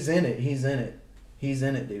Ledger. He's in it, dude. He's in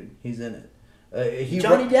it.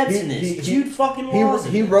 Johnny Depp's in this. Jude fucking Law's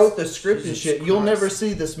in He this. wrote the script and Jesus shit. Christ. You'll never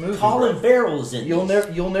see this movie. Colin bro. Farrell's in You'll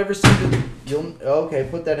never see the. Okay,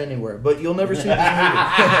 put that anywhere. But you'll never see this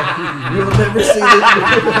movie. You'll never see this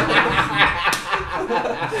movie.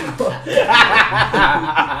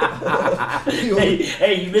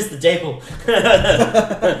 hey, you missed the table.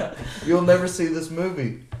 You'll never see this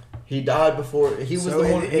movie. He died before he was the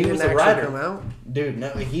one. He was the writer. Come out? Dude, no,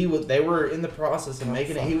 he was. They were in the process of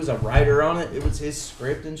making it. He was a writer on it. It was his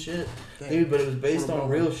script and shit, dude. But it was based on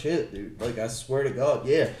real shit, dude. Like, I swear to God,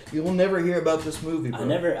 yeah. You will never hear about this movie, bro.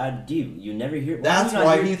 I do. You never hear. That's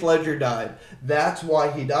why Heath Ledger died. That's why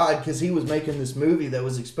he died, because he was making this movie that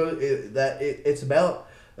was exposed. It's about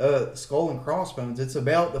Skull and Crossbones. It's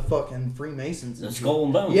about the fucking Freemasons. The Skull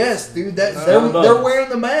and Bones. Yes, dude. They're wearing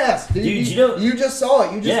the mask, dude. You just saw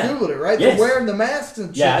it. You just Googled it, right? Yes. They're wearing the masks and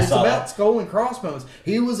shit. Yeah, it's about that. Skull and Crossbones.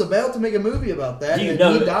 He was about to make a movie about that, and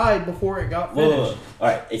he died before it got finished. Whoa. All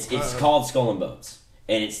right, it's called Skull and Bones,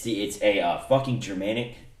 and it's a fucking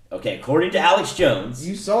Germanic. Okay, according to Alex Jones,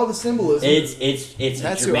 You saw the symbolism. it's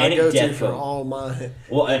That's a who I Germanic go to death for code. all my.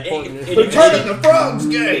 Well, Return of the Frogs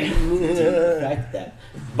game. Fact that.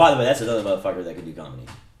 By the way, that's another motherfucker that could do comedy.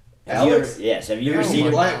 Alex? Have you ever seen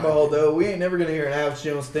him? Blackball, though. We ain't never gonna hear an Alex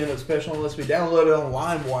Jones stand-up special unless we download it on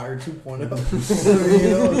LimeWire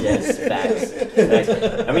 2.0. Yes, facts.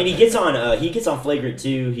 I mean, he gets on Flagrant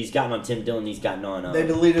 2. He's gotten on Tim Dillon. He's gotten on. They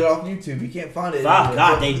deleted it off YouTube. You can't find it. Fuck,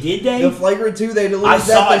 God, they did. The Flagrant 2, they deleted I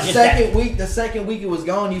saw that it the just second week. The second week it was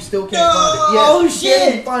gone. You still can't find it. Yes, Oh you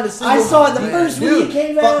shit! can't find a single, I saw it the first week it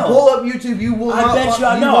came out. Pull up YouTube. You will I not. bet you.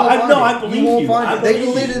 find, No, won't I find know. it. I believe you. Won't you. Find I it. They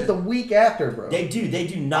believe deleted you. it the week after, bro. They do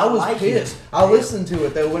I not was like pissed. him. I listened to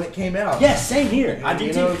it though when it came out. Yeah, same here. I did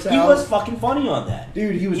You too. know, He was fucking funny on that.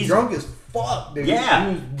 Dude, he was drunk as fuck, dude. Yeah.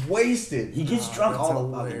 He was wasted. He gets drunk all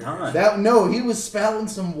the fucking time. He was spouting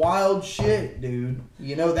some wild shit, dude.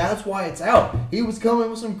 You know, that's why it's out. He was coming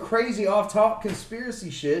with some crazy off-top conspiracy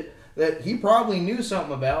shit that he probably knew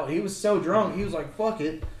something about. He was so drunk, he was like, fuck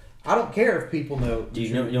it. I don't care if people know. Do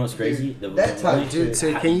you know what's crazy? That type of shit. So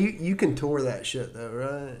you can tour that shit though,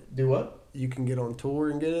 right? Do what? You can get on tour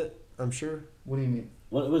and get it. I'm sure. What do you mean?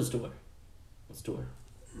 What is tour? What's tour?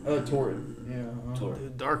 Torrent. Yeah. Tour.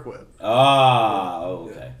 Dark web. Ah,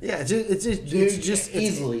 okay. Yeah, it's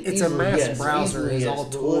easily. It's a mass browser. It's all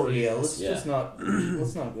Tor. Yeah, let's not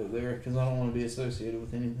go there because I don't want to be associated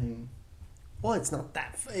with anything. Well, it's not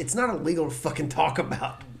that. It's not illegal to fucking talk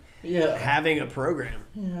about. Yeah. Having a program.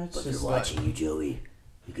 Yeah, it's But just they're watching you, Joey.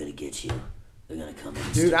 They're gonna get you. They're gonna come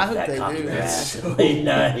in. Dude, I hope that they cock do. in your That's ass so- late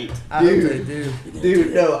night. I hope they do.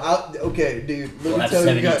 Dude, no. Okay, dude. We'll Let have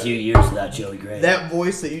me tell 72 you. years without Joey Gray. That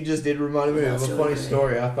voice that you just did reminded me of That's a so funny great.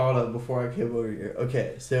 story I thought of before I came over here.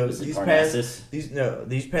 Okay, so Was it these Parnassus?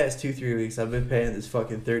 past 2-3 weeks, I've been paying this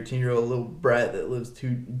fucking 13-year-old little brat that lives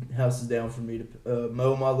 2 houses down from me to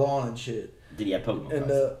mow my lawn and shit. Did he have Pokemon And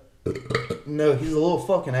cards? no, he's a little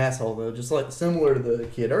fucking asshole though, just like similar to the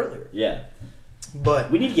kid earlier. Yeah.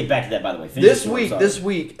 But we need to get back to that, by the way. This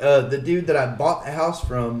week, the dude that I bought the house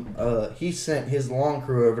from, he sent his lawn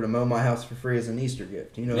crew over to mow my house for free as an Easter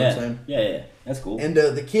gift. You know what I'm saying? Yeah. That's cool. And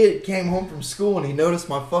the kid came home from school and he noticed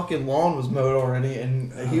my fucking lawn was mowed already,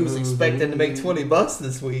 and he was expecting to make $20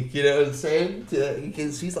 this week. You know what I'm saying?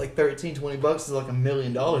 Because he's like $13-$20 is like $1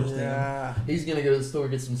 million to him. He's gonna go to the store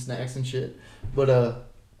get some snacks and shit. But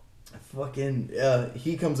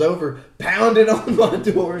he comes over, pounding on my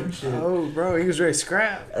door and shit. Oh, bro, he was ready to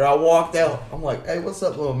scrap. And I walked out. I'm like, hey, what's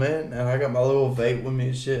up, little man? And I got my little vape with me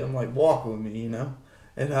and shit. I'm like, walk with me, you know?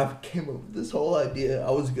 And I came up with this whole idea.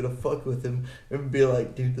 I was going to fuck with him and be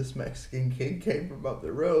like, dude, this Mexican kid came from up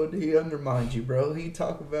the road. He undermined you, bro. He'd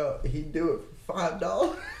do it for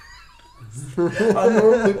 $5. I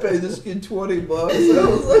normally pay this kid $20. And I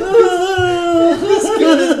was like, this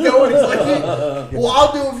kid is going. He's like, well,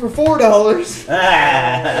 I'll do it for $4.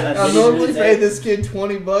 I normally pay this kid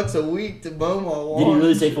 $20 a week to mow my lawn. Did he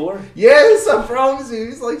really say 4? Yes, I promise you.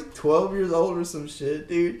 He's like 12 years old or some shit,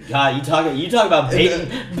 dude. God, you talk about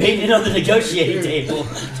baiting on the negotiating table.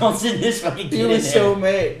 Don't send this fucking kid in there. He was so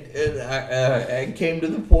mad. And I came to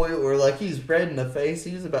the point where, like, he's red in the face.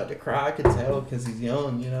 He was about to cry. I could tell because he's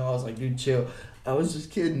young, you know. I was like, dude, chill. I was just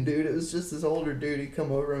kidding, dude. It was just this older dude. He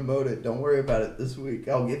come over and mowed it. Don't worry about it this week.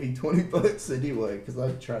 I'll give you $20 anyway because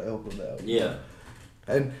I try to help him out. Yeah.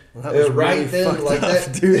 And well, that was right really then, like up,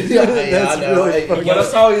 that, dude. that's I know. Really when I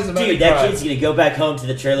saw he was about dude, to that cry. kid's gonna go back home to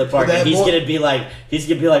the trailer park and he's gonna be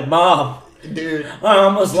like, Mom, dude, I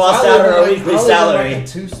almost lost out on our weekly salary. I live in like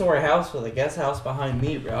a 2-story house with a guest house behind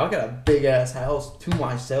me, bro. I got a big ass house to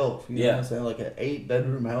myself. You know what I'm saying? Like an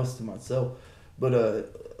 8-bedroom house to myself. But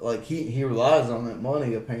like he relies on that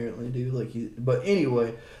money apparently, dude. Like but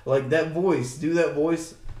anyway, like that voice, do that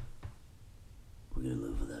voice. We're gonna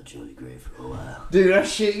live without Joey Gray for a while. Dude, I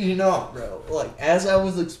shit you not, bro. Like, as I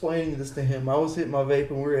was explaining this to him, I was hitting my vape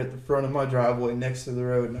and we were at the front of my driveway next to the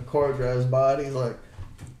road and a car drives by and he's like,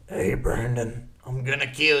 hey, Brandon, I'm gonna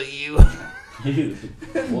kill you. Dude,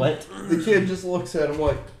 what? The kid just looks at him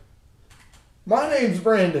like, my name's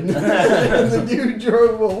Brandon. And the dude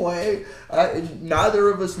drove away. Neither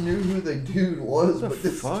of us knew who the dude was. What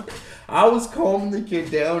the fuck? I was calming the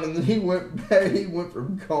kid down and then he went back. He went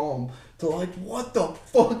from calm to like, what the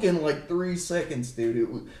fuck in like 3 seconds,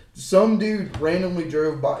 dude. Some dude randomly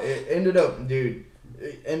drove by. It ended up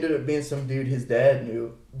being some dude his dad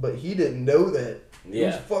knew, but he didn't know that. Yeah. It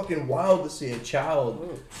was fucking wild to see a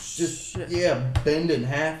child bend in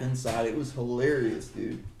half inside. It was hilarious,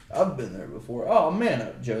 dude. I've been there before. Oh, man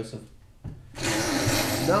up, Joseph.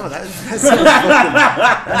 No, that sounds fucking,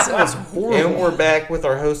 that sounds horrible. And we're back with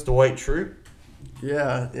our host, Dwight Schrute.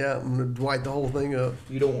 Yeah, I'm gonna Dwight the whole thing up.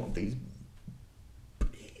 You don't want these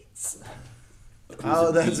beats.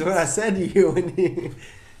 Oh, that's what I said to you when you...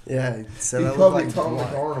 Yeah, he said He I look called me like Tom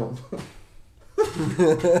Dwight. McArnold.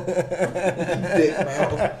 Dick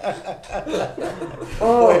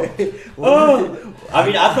mouth. I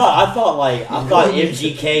mean, I thought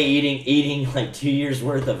MGK eating like 2 years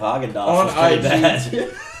worth of Haagen-Dazs was pretty bad.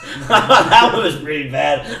 That one was pretty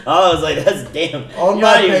bad. I was like, that's damn. On You're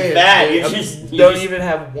my not even page, fat. dude, don't even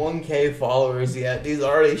have 1K followers yet. He's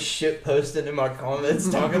already shit posted in my comments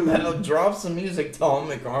talking about drop some music, Tom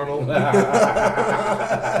McArnold.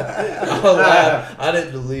 I'll laugh. I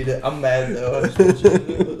didn't delete it. I'm mad though. I just want you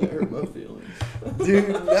to know that hurt my feelings. Dude,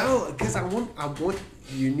 no, because I want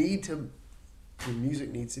your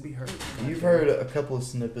music needs to be heard. You've heard a couple of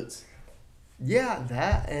snippets. Yeah,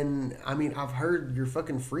 that, and I mean, I've heard your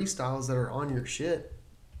fucking freestyles that are on your shit.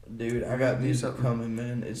 Dude, I got music coming,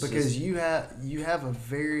 man. It's because you have a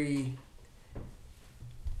very,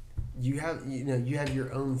 you have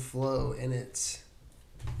your own flow, and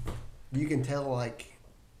you can tell, like,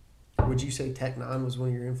 would you say Tech 9 was one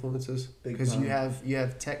of your influences? Because you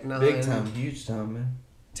have Tech 9, big time, huge time, man.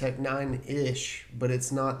 Tech 9-ish, but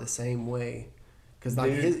it's not the same way. Because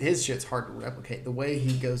like his shit's hard to replicate, the way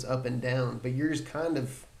he goes up and down, but yours kind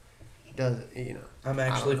of does it, you know. I'm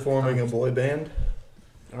actually forming a boy band.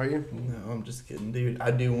 Are you? No, I'm just kidding, dude.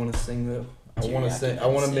 I do want to sing though. I want to sing. I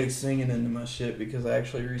want to mix singing into my shit because I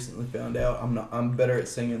actually recently found out I'm better at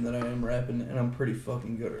singing than I am rapping, and I'm pretty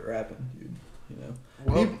fucking good at rapping, dude. You know,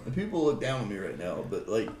 well, people look down on me right now, but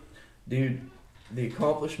like, dude, the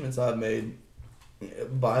accomplishments I've made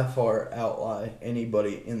by far outlie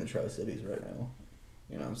anybody in the Tri-Cities right now.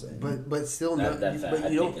 You know what I'm saying? But still,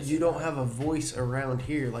 you don't have a voice around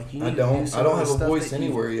here. Like you. I don't have a voice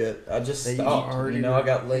anywhere yet. I just stopped. I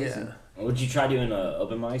got lazy. Yeah. Would you try doing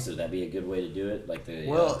open mics? Would that be a good way to do it? Like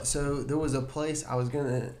so there was a place I was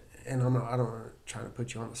gonna, and I don't trying to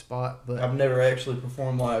put you on the spot, but I've never actually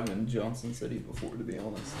performed live in Johnson City before, to be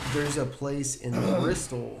honest. there's a place in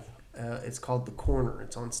Bristol. It's called The Corner.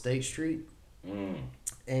 It's on State Street,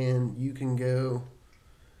 and you can go.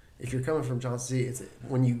 If you're coming from Johnson City, it's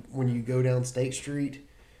when you go down State Street,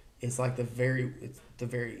 it's like the very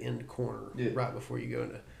end corner, right before you go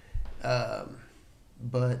into.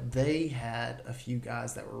 But they had a few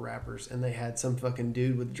guys that were rappers, and they had some fucking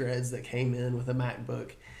dude with dreads that came in with a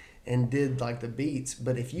MacBook and did like the beats.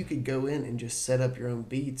 But if you could go in and just set up your own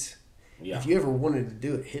beats, if you ever wanted to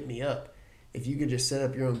do it, hit me up. If you could just set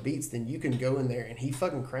up your own beats, then you can go in there, and he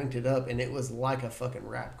fucking cranked it up, and it was like a fucking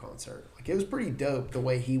rap concert. Like, it was pretty dope the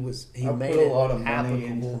way he made it. I put a lot of money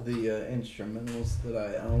applicable. into the instrumentals that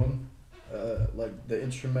I own. Like the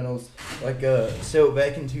instrumentals, so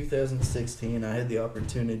back in 2016, I had the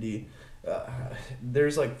opportunity.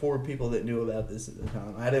 There's like 4 people that knew about this at the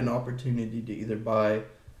time. I had an opportunity to either buy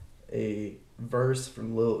a verse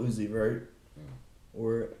from Lil Uzi Vert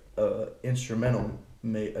or a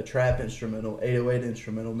trap instrumental, 808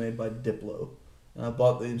 instrumental made by Diplo. And I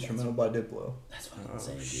bought the instrumental by Diplo. That's fucking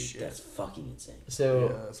insane, dude. Shit. That's fucking insane.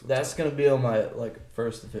 So that's gonna be on my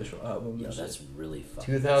first official album. Yo, that's really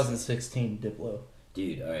fucking 2016 Diplo.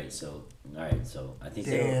 Dude, all right, so I think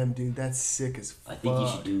Damn, dude, that's sick as fuck. I think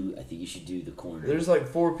you should do The Corner. There's like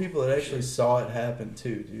 4 people that actually saw it happen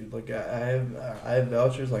too, dude. Like I have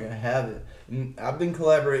vouchers, like I have it. And I've been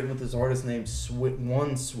collaborating with this artist named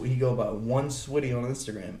he go by One Switty on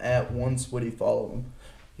Instagram, at One Switty, follow him.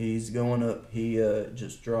 He's going up. He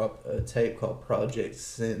just dropped a tape called Project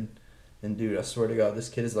Sin, and dude, I swear to God, this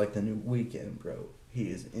kid is like the new Weeknd, bro. He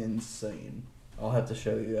is insane. I'll have to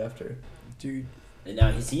show you after, dude. And now,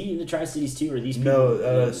 is he in the Tri-Cities too, or these people?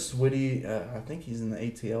 No, Switty. I think he's in the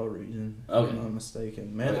ATL region. If I'm not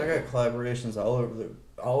mistaken. Man, I got collaborations all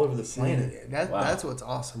over the planet. That's what's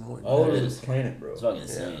awesome. All over the planet, bro. It's fucking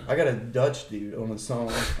insane. I got a Dutch dude on a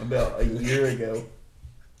song about a year ago.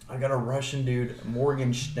 I got a Russian dude,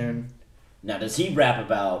 Morgenstern. Now, does he rap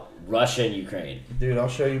about Russia and Ukraine? Dude, I'll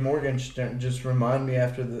show you Morgenstern. Just remind me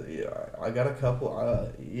after I got a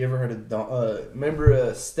couple. You ever heard of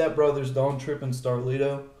remember Step Brothers, Don Tripp and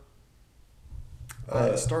Starlito?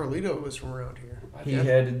 Starlito was from around here. He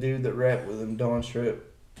had a dude that rapped with him, Don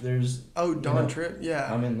Tripp. Don Tripp,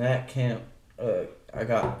 yeah. I'm in that camp. I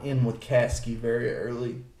got in with Kasky very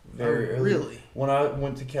early. Really? When I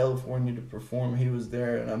went to California to perform, he was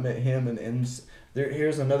there, and I met him and MC.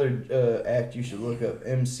 Here's another act you should look up,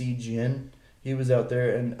 MC Jin. He was out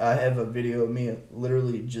there, and I have a video of me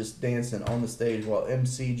literally just dancing on the stage while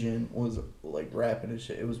MC Jin was like rapping and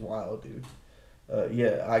shit. It was wild, dude.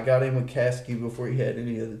 I got in with Kasky before he had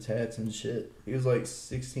any of the tats and shit. He was like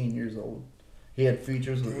 16 years old. He had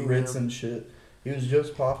features with Ritz and shit. He was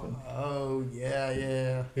just popping. Oh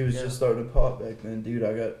yeah. He was just starting to pop back then, dude.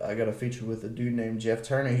 I got a feature with a dude named Jeff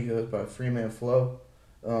Turner. He goes by Freeman Flow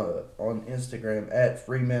on Instagram at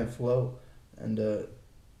Freeman Flow, and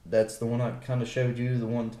that's the one I kind of showed you. The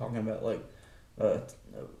one talking about like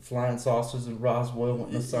flying saucers in Roswell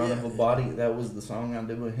wanting the sign of a body. That was the song I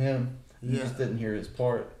did with him. You just didn't hear his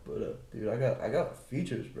part, but dude, I got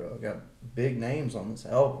features, bro. I got big names on this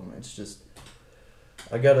album. It's just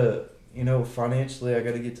I gotta. Financially, I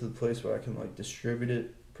got to get to the place where I can, like, distribute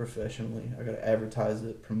it professionally. I got to advertise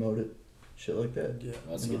it, promote it, shit like that. Yeah.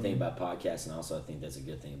 Well, that's a good thing about podcasts, and also I think that's a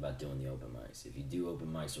good thing about doing the open mics. If you do open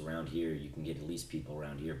mics around here, you can get at least people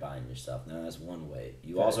around here buying your stuff. Now, that's one way.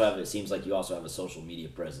 It seems like you also have a social media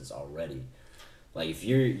presence already. Like, if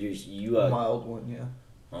you a mild one, yeah.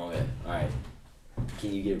 Okay, all right.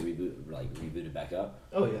 Can you get rebooted back up?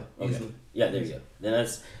 Oh yeah, okay. Easily. Yeah, there you go. Then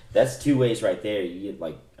that's 2 ways right there. You get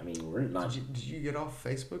we're not. Did you get off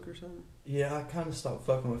Facebook or something? Yeah, I kind of stopped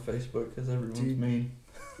fucking with Facebook because everyone's mean.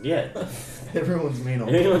 Yeah, everyone's mean on.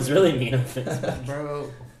 Everyone's really mean on Facebook,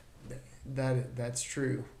 bro. That's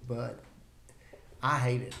true, but I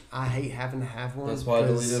hate it. I hate having to have one. That's why I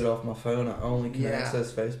deleted it off my phone. I only can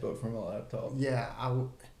access Facebook from my laptop. Yeah,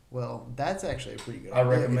 well, that's actually a pretty good idea.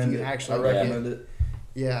 I recommend it.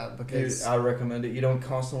 Yeah, because... Dude, I recommend it. You don't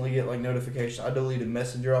constantly get, like, notifications. I deleted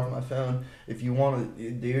Messenger off my phone. If you want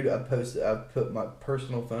to... Dude, I put my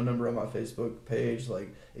personal phone number on my Facebook page.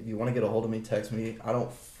 Like, if you want to get a hold of me, text me. I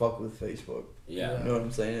don't fuck with Facebook. Yeah. You know what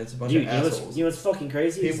I'm saying? It's a bunch of assholes. You know what's fucking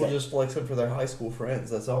crazy? People just flexing for their high school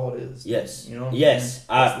friends. That's all it is. Yes. You know what yes.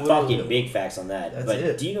 Fucking big facts on that. That's but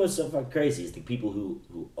it. Do you know what's so fucking crazy? Is the people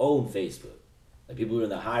who own Facebook. Like people who are in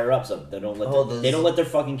the higher ups of they don't let their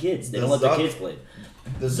fucking kids. They don't let their kids play.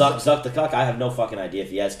 Zuck the cuck. I have no fucking idea if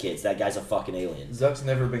he has kids. That guy's a fucking alien. Zuck's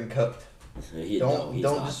never been cucked.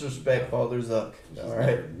 Don't disrespect Father Zuck. All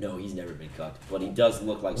right. He's never been cucked, but he does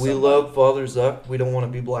look like. We love Father Zuck. We don't want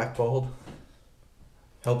to be blackballed.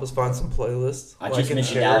 Help us find some playlists. I just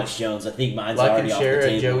mentioned Alex Jones. I think mine's already off the table.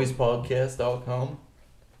 Like and share at joeyspodcast.com.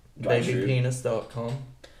 Babypenis.com.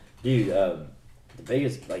 Dude, the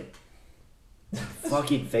biggest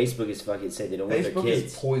fucking Facebook is fucking say they don't let their kids. Facebook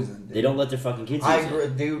is poison, dude. They don't let their fucking kids I use agree,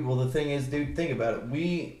 it. dude. Well, the thing is, dude, think about it.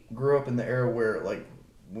 We grew up in the era where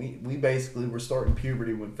we basically were starting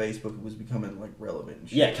puberty when Facebook was becoming relevant. And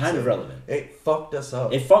shit. Yeah, kind of relevant. It fucked us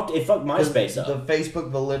up. It fucked MySpace up. The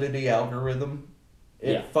Facebook validity algorithm.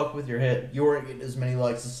 It fucked with your head. You weren't getting as many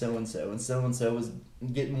likes as so and so was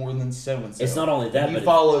getting more than so and so. It's not only that, you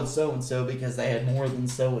followed so and so because they had more than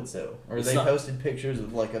so and so, or they posted pictures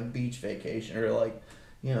of a beach vacation, or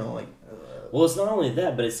Well, it's not only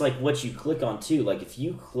that, but it's what you click on too. If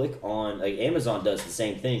you click on Amazon does the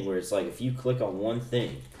same thing, where it's if you click on one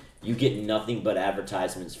thing, you get nothing but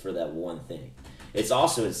advertisements for that one thing. It's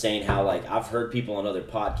also insane how I've heard people on other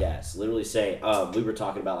podcasts literally say, we were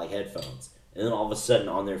talking about headphones. And then all of a sudden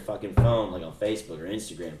on their fucking phone, on Facebook or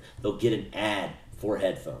Instagram, they'll get an ad for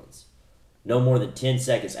headphones. No more than 10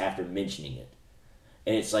 seconds after mentioning it.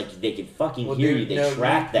 And it's they can fucking hear you. They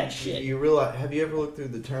track that shit. You realize? Have you ever looked through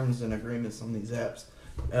the terms and agreements on these apps?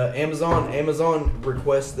 Amazon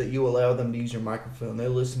requests that you allow them to use your microphone. They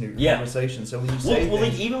listen to your conversation. So when you say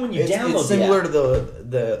things, even when you download, it's similar to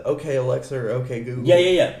the OK Alexa or OK Google. Yeah.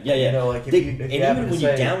 If you even when you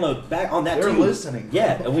download back on that, they're listening.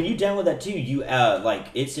 Yeah, and when you download that too, you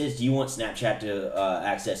it says, do you want Snapchat to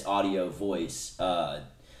access audio, voice,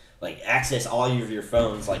 access all of your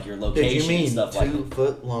phones, your location, Did you mean and stuff 2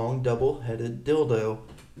 foot long double-headed dildo?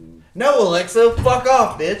 No, Alexa, fuck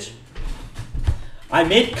off, bitch. I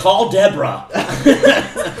meant call Deborah.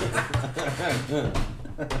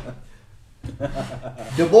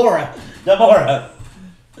 Deborah.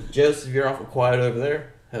 Joseph, you're awful quiet over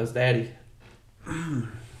there. How's Daddy? Man,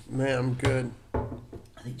 I'm good.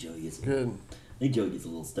 I think Joey gets good. I think Joey gets a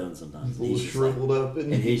little stoned sometimes. A little shriveled up,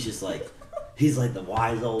 and he's just he's the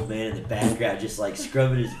wise old man in the background, just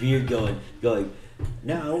scrubbing his beard, going.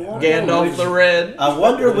 Now, Gandalf the Red. I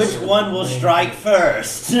wonder which one will strike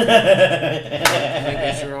first. Making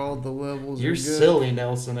sure all the levels You're are good. silly,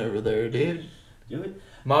 Nelson, over there, dude. Do it.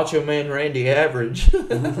 Macho Man Randy Average. Macho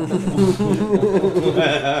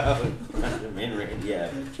Man Randy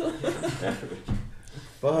Average.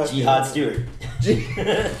 Fuck Jihad Stewart.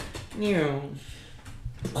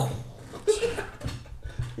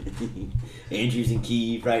 Andrew's in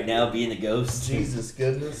Kyiv right now, being the ghost. Jesus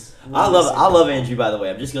goodness. I love Andrew, by the way.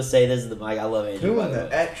 I'm just gonna say this is the mic. I love Andrew. Who in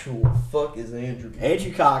the actual fuck is Andrew?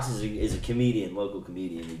 Andrew Cox is a comedian, local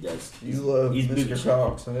comedian. He does. You love Mr.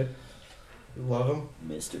 Cox, huh? You love him,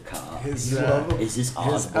 Mr. Cox. You love him? Is this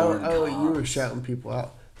Osborne? Oh, you were shouting people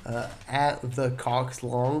out. At the Cox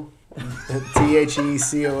Long, TheCoxLong.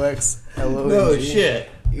 No shit.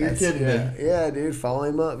 You're kidding me. Yeah, dude. Follow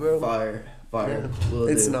him up, bro. Fire. Yeah.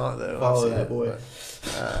 It's not though. Follow that boy.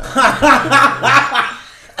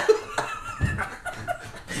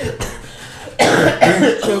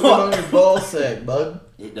 Choking on your ball sack, bud.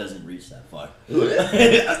 It doesn't reach that far.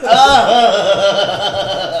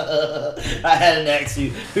 I had an ex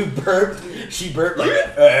who burped. She burped like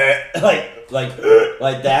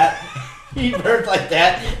that. He burped like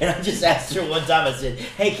that, and I just asked her one time. I said,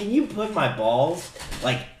 "Hey, can you put my balls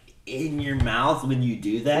in your mouth when you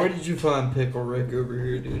do that?" Where did you find Pickle Rick over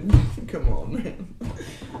here, dude? Come on, man.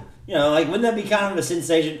 Wouldn't that be kind of a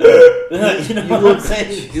sensation? What I'm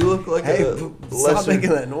saying? You look like stop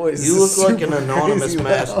making that noise. You look like an anonymous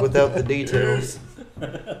mask without the details.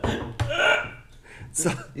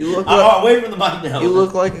 You look I'm away from the mic now. You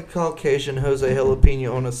look like a Caucasian Jose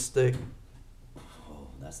Jalapeno on a stick. Oh,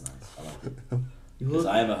 that's nice. I like it. Because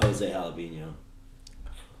I am a Jose Jalapeno.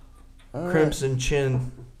 Crimson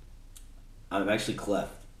Chin. I'm actually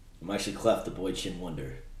Cleft. The boy Chin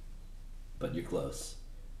Wonder. But you're close.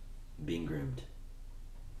 Being groomed.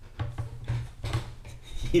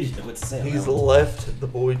 You didn't know what to say. He's left the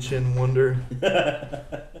boy Chin Wonder.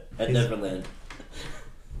 At Neverland.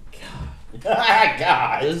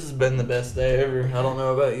 God. This has been the best day ever. I don't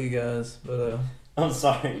know about you guys, but I'm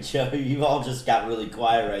sorry, Joe. You all just got really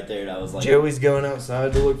quiet right there, and I was like... Joey's going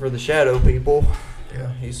outside to look for the shadow people.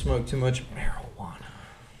 Yeah, he smoked too much marijuana.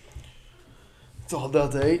 It's all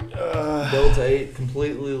Delta 8. Delta 8,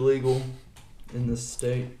 completely legal in this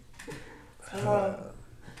state.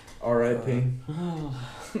 R.I.P.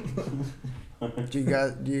 Do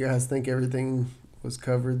you guys think everything was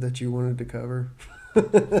covered that you wanted to cover?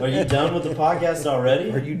 Are you done with the podcast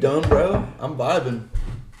already? Are you done, bro? I'm vibing.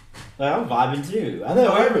 I'm vibing too. I know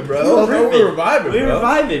know bro. I thought we were vibing, We were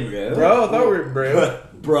vibing, bro. Bro, I thought we were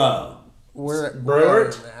bro. We're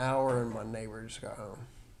an hour and my neighbor just got home.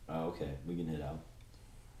 Oh, okay. We can head out.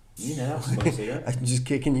 You can head out. Smoke a cigarette. I'm just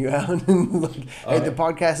kicking you out. And like, hey, the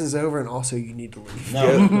podcast is over, and also you need to leave.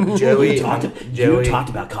 No, Joey, you talked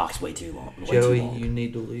about Cox way too long. Joey, you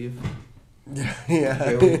need to leave. Yeah.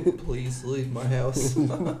 Joey, please leave my house.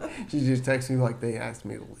 She just texted me like they asked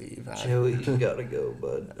me to leave. Joey, you gotta go,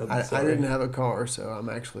 bud. I didn't have a car, so I'm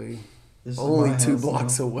actually only 2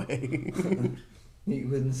 blocks away. You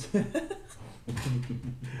wouldn't say.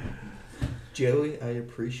 Joey, I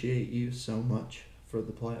appreciate you so much for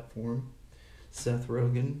the platform. Seth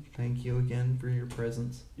Rogen, thank you again for your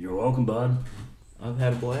presence. You're welcome, bud. I've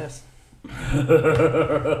had a blast.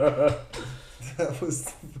 That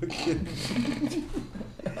was fucking.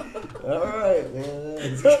 Alright,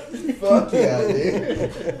 man. Fuck yeah,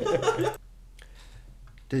 dude.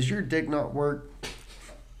 Does your dick not work?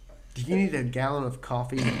 Do you need a gallon of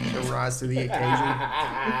coffee to rise to the occasion?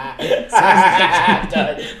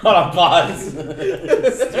 Hold on, pause. God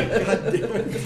damn it.